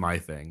 is my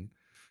thing.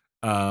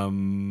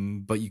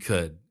 But you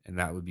could, and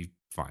that would be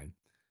fine.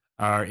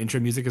 Our intro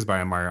music is by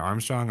Amara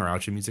Armstrong. Our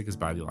outro music is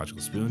by The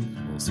Illogical Spoon.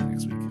 And we'll see you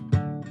next week.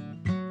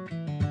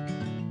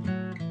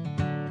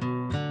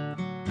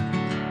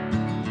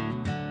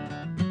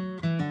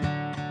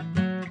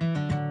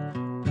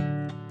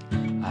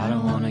 I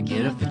don't wanna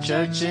get up for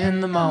church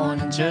in the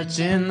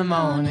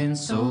morning,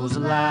 souls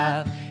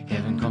alive.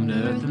 Heaven come to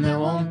earth and there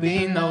won't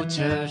be no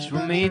church.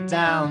 We'll meet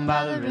down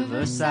by the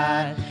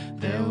riverside.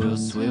 There we'll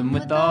swim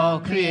with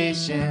all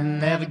creation.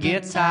 Never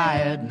get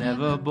tired,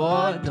 never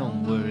bored.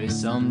 Don't worry,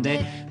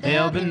 someday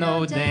there'll be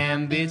no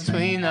dam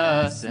between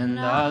us and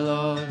our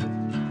Lord.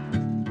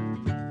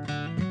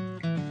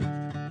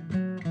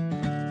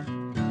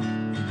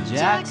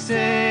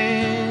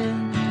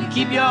 Jackson,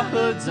 keep your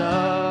hoods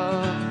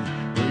up.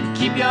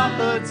 Keep your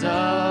hoods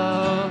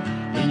up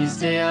and you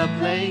stay up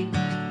late.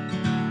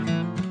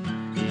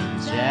 In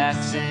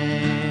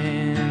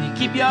Jackson, you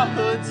keep your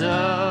hoods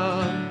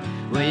up.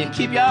 Well, you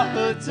keep your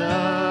hoods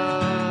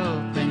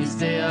up and you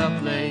stay up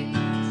late.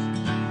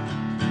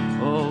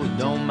 Oh,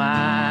 don't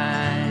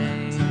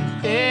mind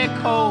a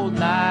cold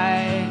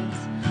night,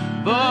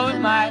 but we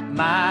might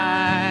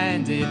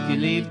mind if you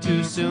leave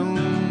too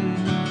soon.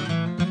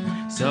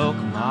 So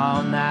come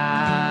on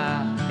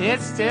now,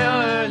 it's still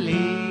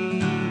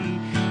early.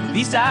 At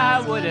least I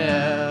would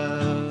have